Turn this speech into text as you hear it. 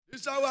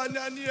It's a one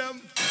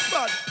name,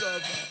 bad cover.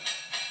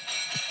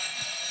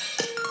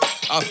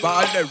 Of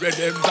all the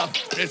rhythms of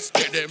this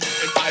rhythm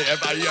if I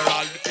ever hear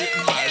all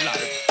in my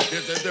life.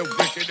 This is the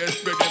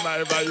wickedest rhythm I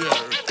ever hear.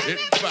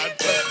 It's bad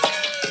cover.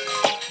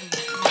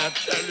 I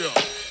tell you.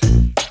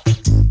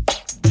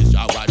 This a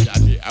one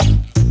name.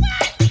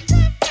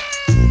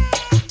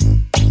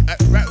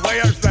 Where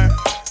you say?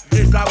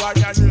 This a one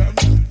name.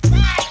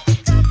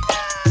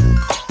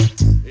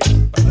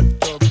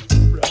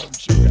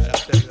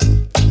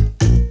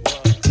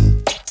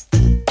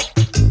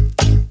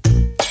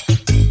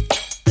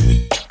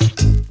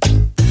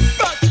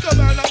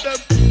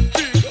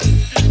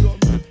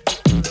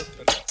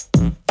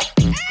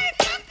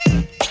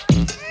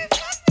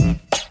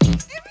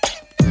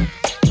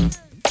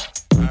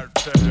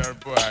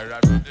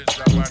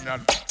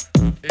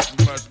 It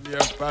must be a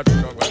fat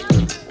cover.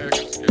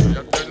 Excuse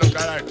you. Look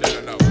at I tell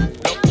you now.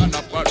 Look on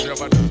the pot, you're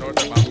about to throw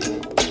them out.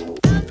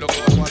 Look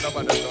at one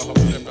over the door,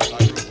 them got a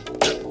room.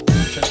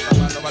 Check the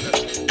man over there.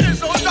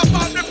 It's on the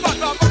pot, the pot,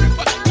 over the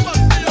pot.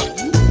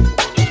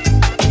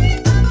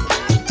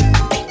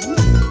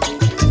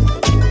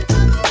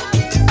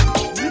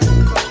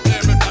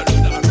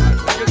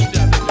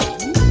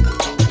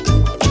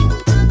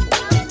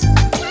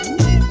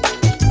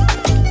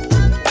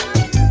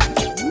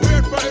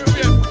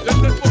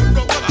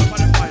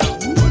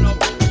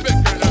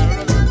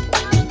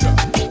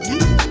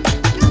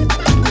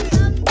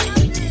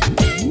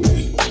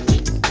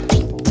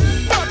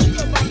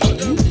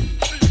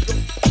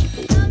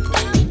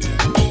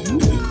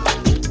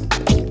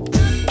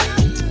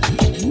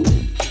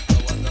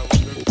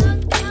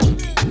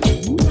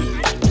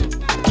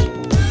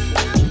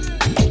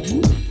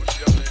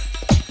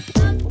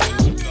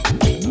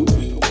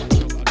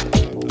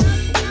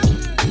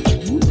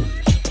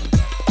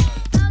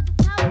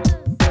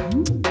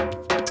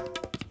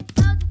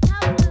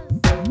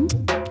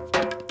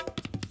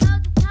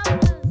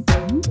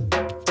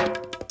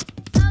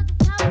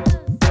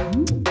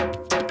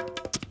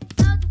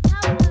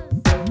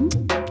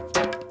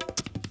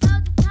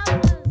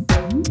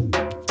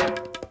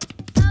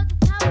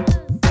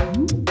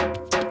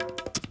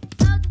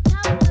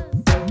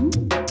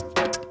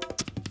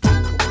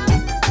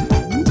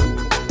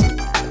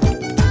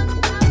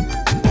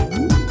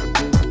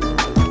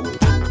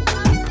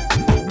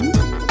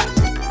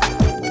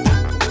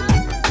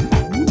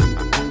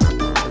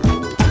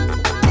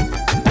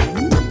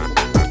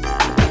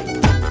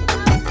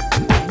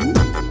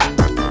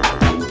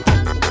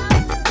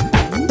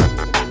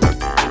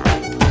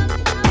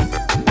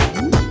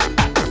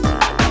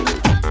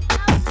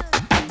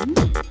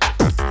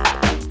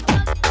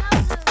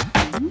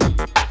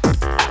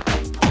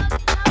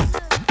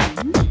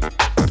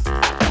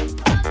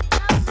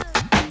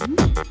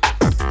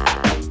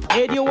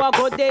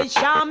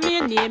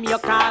 Name you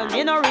call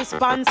me no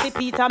response,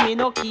 Peter, me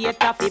no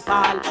cater fi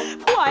pal.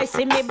 Boy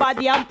see me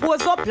body and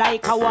pose up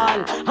like a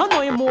wall. I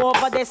know him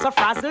over there so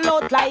frazzle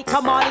out like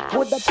a mall.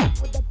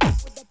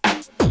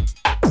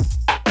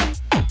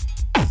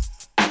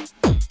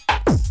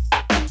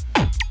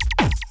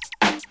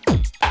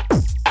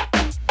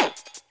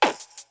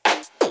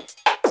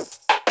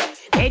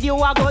 You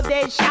a go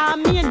dead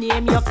sham, me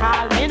name you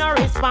call. Me no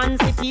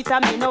response, Peter,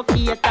 me no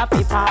cater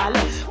fi pal.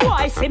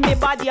 Boy see me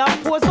body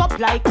and pose up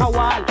like a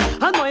wall.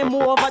 I know him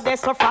over there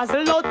so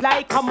frazzle out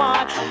like a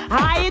mall.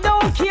 I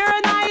don't care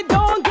and I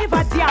don't give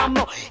a damn.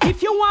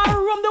 If you want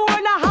room, the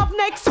world I have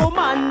next to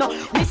man.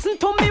 Listen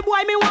to me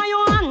boy, me want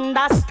you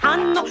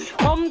understand.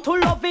 Come to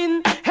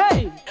loving,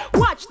 hey,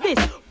 watch this.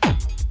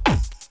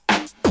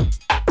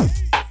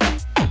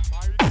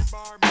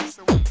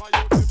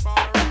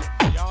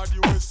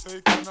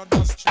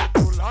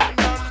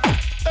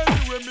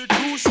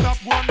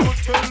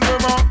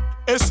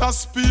 It's a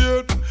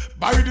speed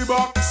by the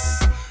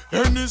box,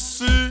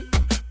 NEC,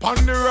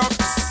 pan the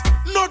rocks.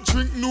 No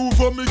drink new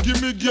for me,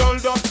 give me girl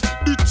that.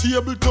 The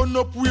table turn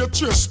up, we a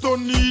chest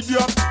don't need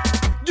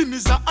that.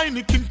 Guinness a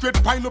Heineken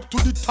crate pile up to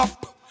the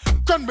top.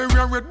 Cranberry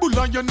and Red Bull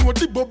and you know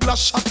the bubble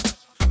shot.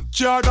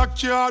 Card a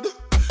card,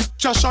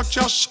 cash a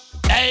cash.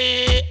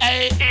 Hey,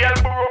 hey,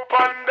 elbow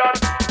up and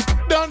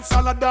that. Dance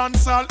all a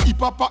dance all, hip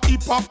hop a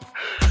hip hop.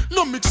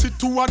 No mix it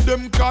two of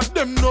them cause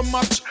them no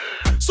match.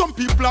 Some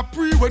people are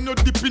pre when you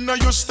dip in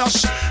your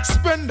stash.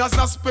 Spenders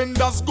are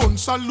spenders, gun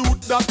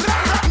salute that.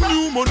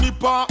 New money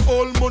pa,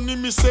 old money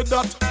me say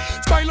that.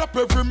 Style up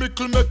every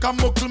mickle, make a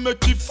muckle,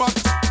 make it fat.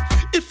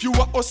 If you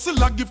a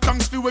hustler, give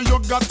thanks for where you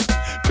got.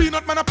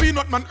 Peanut man,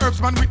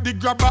 herbs man with the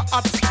grabber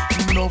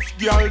hat. Enough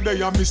girl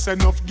there, miss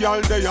enough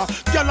girl there.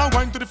 Girl a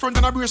wine to the front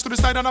and a brace to the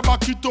side and a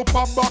back it up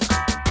a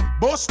back.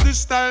 Bust this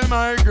style,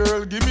 my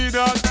girl, give me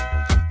that.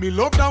 Me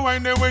love that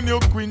wine there when you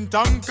quint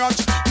and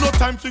catch. No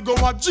time to go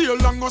a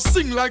jail and go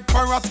sing like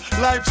parrot.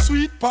 Life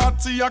sweet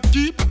party, I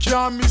keep,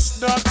 can't miss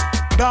that.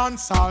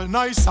 Dance all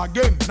nice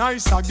again,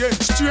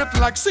 straight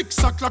like 6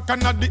 o'clock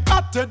and at the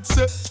hot head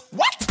say,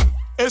 what?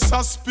 It's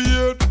a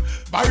speed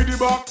by the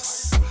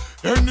box,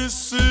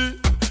 NEC,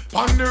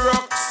 pan the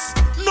rocks.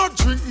 No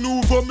drink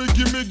new for me,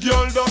 give me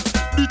girl that.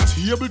 The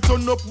table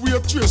turn up, we a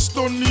trace,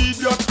 don't need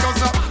that.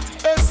 Cause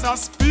it's Ace a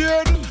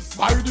spade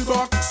by the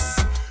box.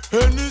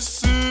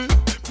 Hennessy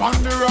on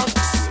the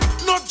rocks.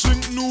 No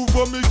drink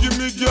Nouveau, me give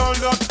me girl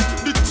that.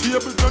 The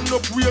table turn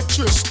up, we a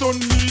chest don't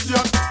need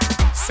that.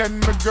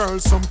 Send me girl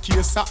some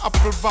case of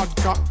apple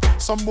vodka.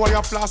 Some boy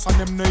a floss and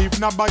them no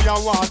even buy a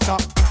water.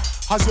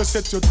 As you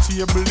set your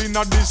table in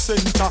a the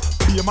center,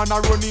 be a man a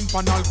running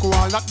pan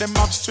alcohol that them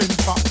have strength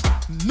for.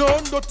 No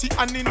dirty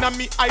and in a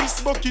me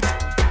ice bucket.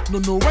 No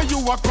know where you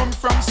a come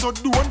from, so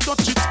don't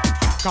touch it.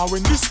 Cause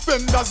when the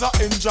spenders a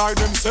enjoy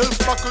themselves,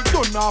 buckle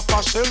down off a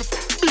shelf,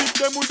 beat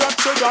them with a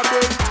cheddar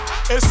belt.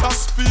 Ace a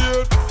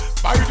spade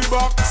by the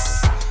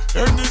box.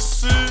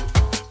 Hennessy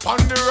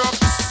on the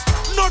rocks.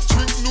 No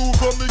drink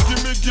Nouveau, me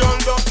give me girl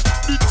that.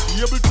 The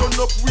table turn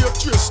up, we a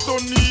chest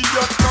don't need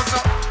that.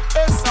 Cause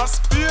Ace a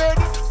spade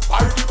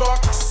by the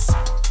box.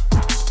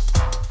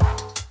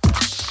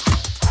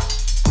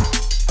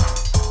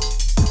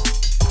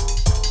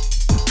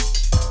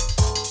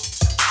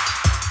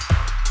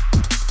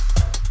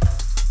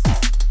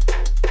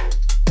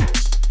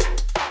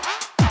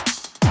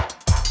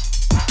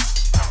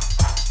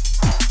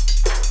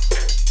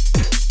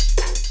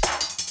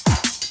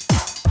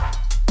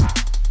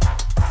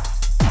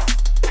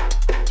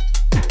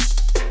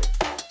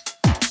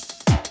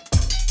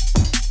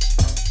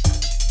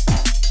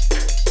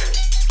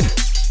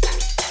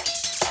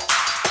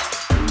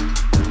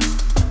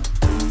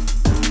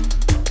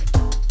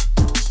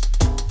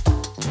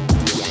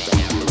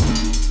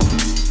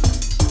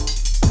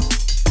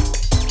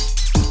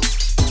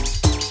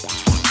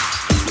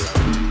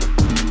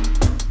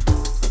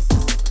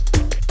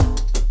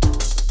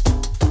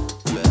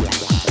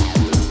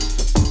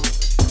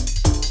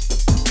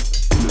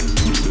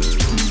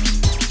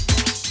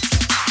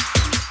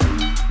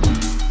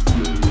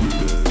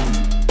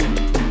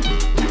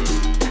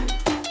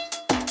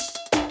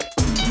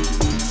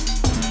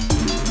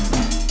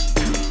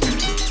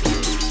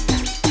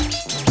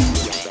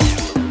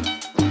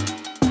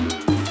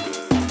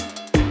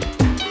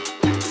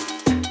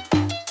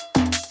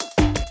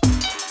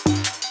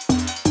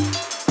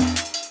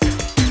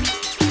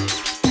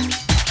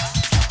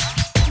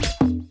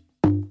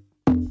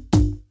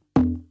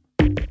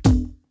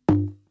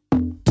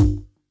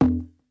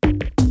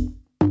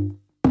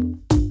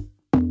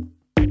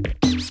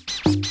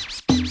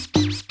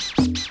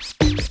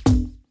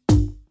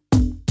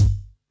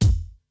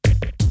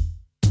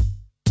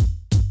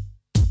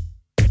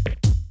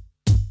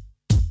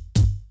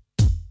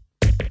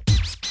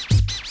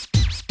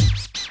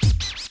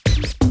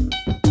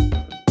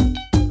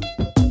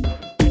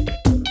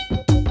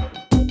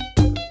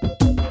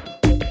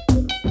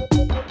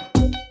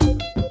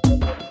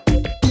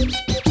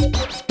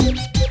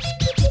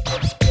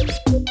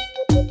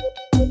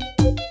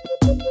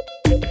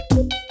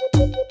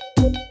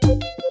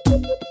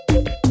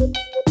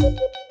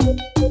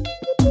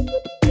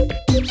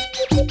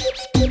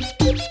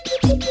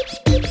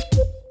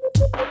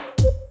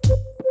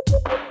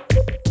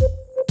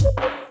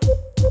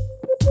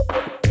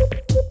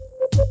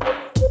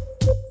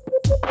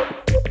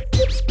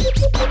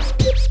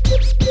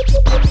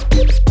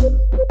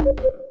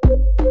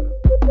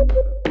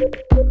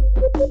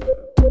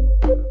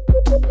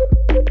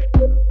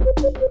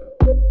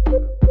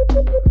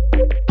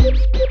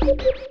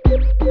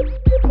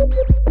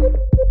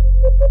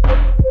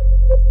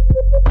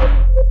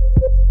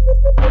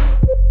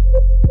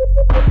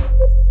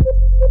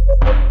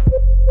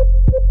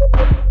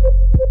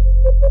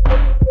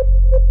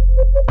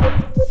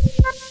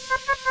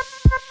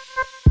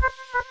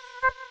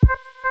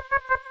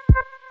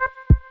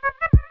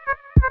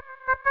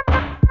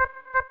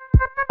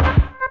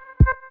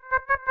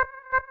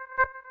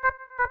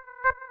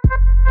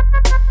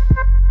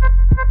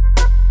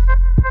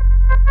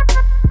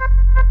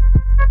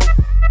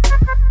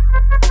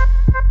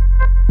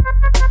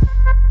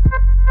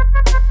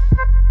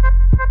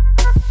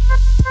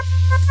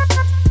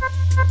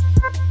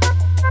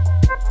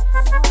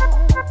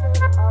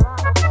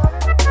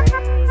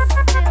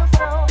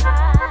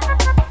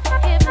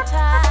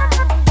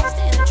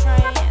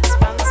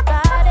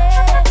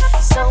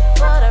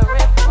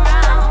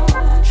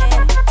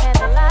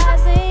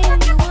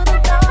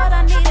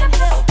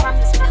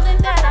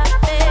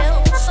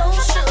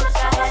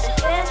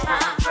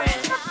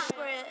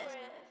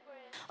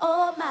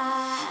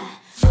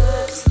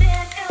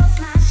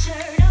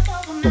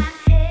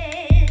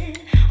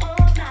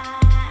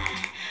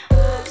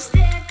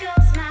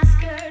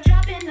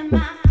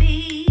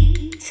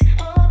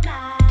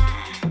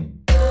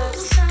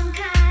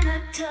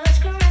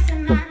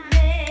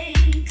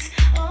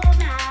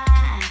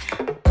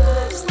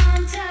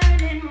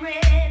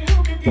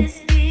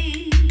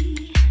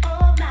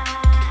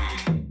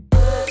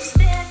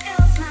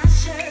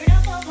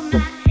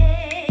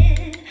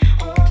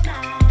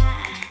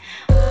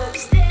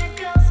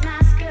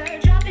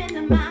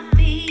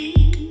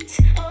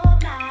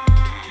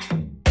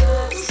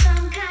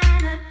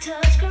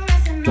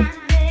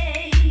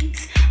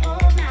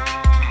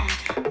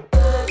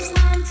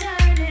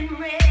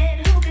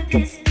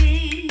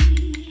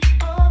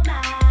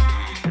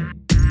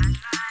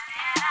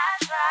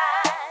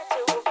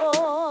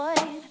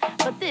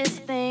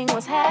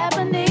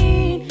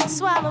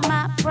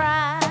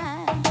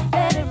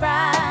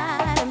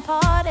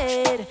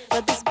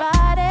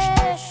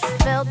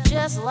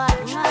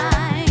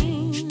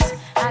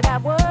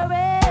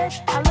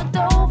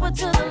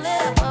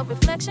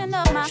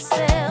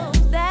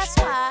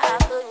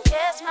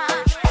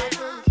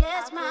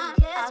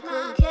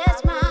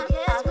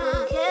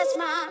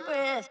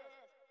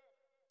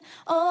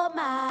 Oh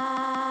my.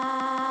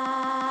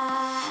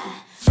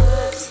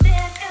 Oops,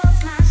 there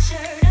goes my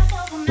shirt up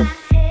over my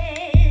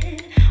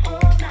head. Oh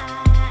my.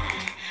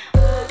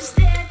 Oops,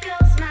 there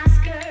goes my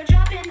skirt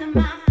dropping to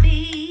my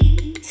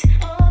feet.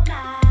 Oh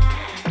my.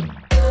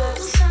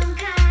 Oops, some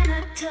kind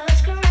of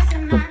touch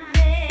caressing my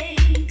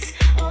legs.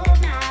 Oh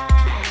my.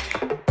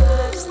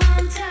 Oops,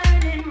 I'm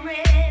turning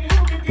red. Who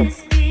could this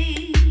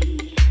be?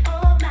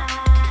 Oh my.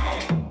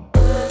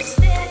 Oops,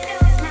 there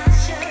goes my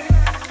shirt.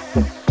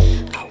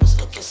 I was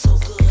looking so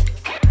good.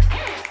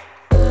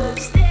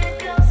 Oops, there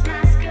goes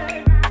my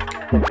skirt.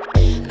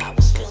 And I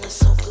was feeling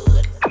so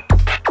good.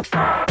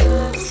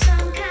 Oops,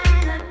 some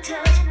kind of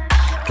touch.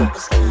 I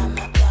was eyeing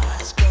my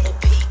thighs, but a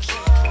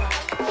peeking.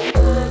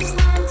 Oops,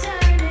 I'm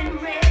turning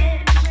red.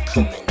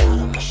 Coming out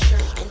of my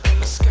shirt and then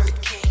my skirt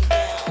came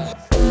down.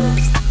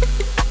 Oops,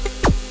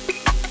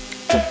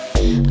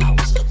 I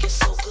was looking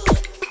so good.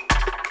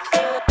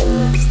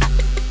 Oops,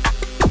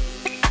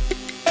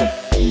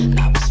 and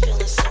I was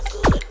feeling so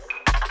good.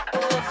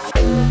 Oops,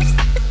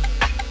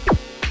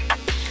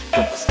 I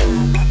was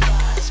eyeing my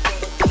thighs, but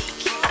a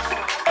peeking.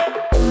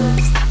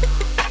 Oops,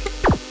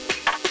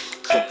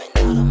 coming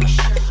out of my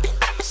shirt and then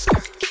my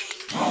skirt came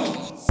down.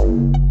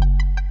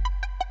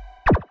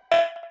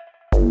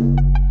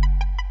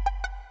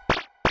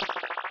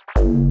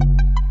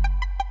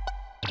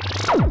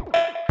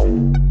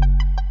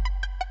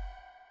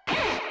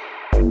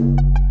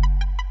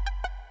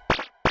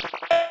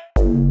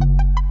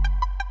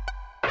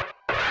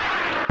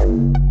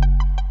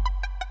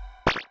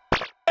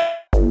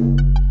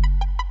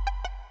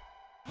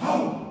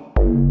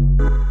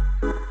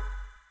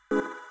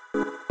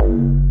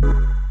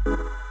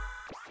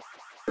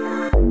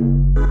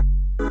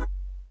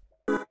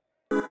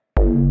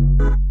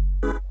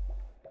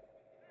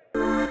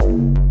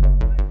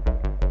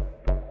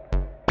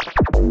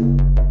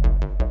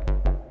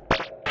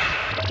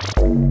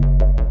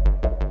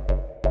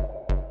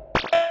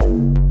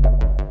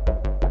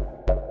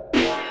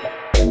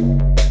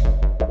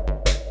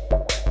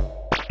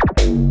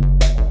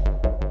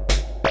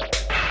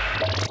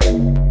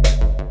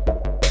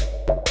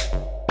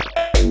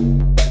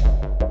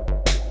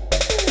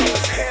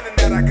 Cannon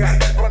that I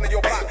got, running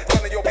your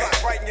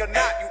block, right in your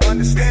knot. You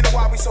understand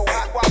why we so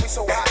hot, why we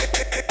so hot?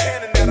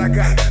 Cannon that I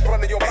got,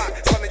 running your block,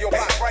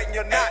 right in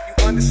your knot. You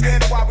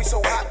understand why we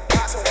so hot,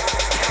 hot, so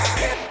hot?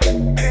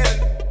 Cannon,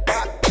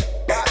 hot,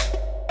 hot,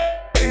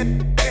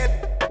 cannon,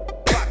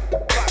 block,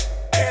 block,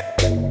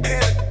 cannon,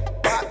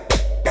 hot,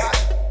 hot,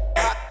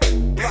 hot,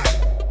 block,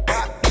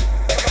 hot,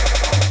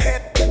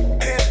 cannon,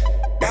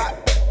 hot,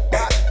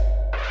 hot,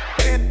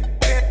 cannon,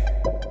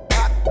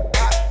 hot,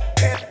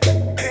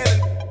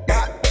 hot, cannon,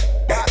 hot,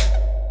 hot,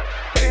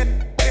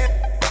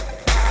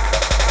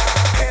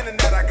 cannon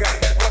that I got,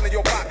 running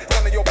your block,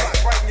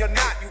 right in your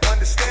knot. You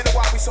understand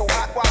why we so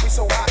hot, why we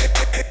so hot?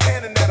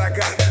 Cannon that I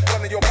got,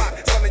 running your block,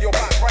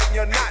 right in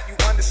your knot. You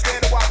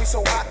understand why we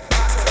so hot,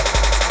 hot, so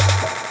hot?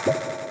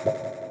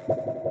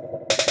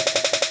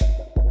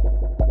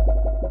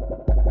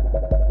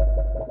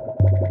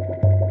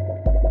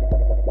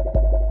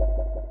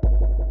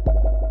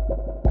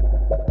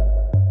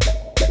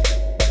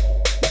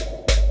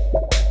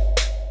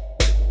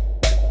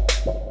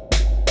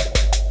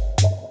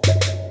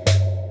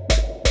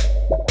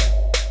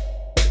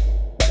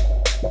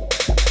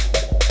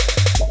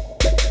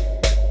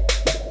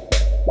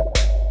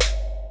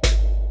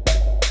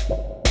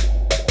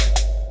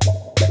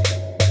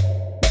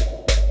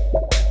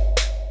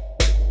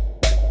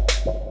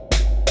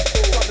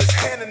 From this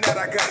cannon that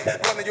I got,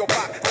 running your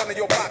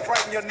block,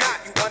 right in your knot.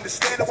 You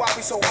understand why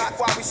we so hot,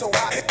 why we so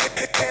hot?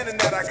 Cannon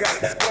that I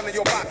got, running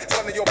your block,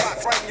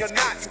 right in your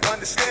knot. You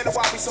understand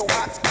why we so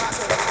hot, hot,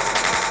 so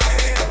hot?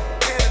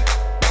 Cannon,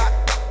 hot,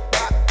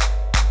 hot,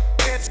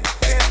 cannon,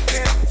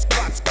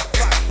 block,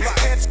 block, block,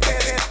 cannon,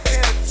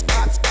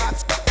 hot, hot,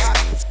 hot, hot, block, hot,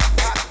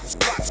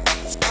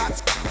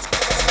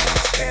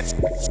 cannon,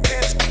 hot,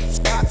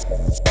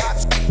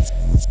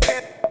 hot,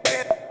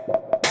 cannon,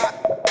 hot,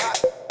 hot,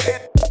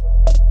 cannon.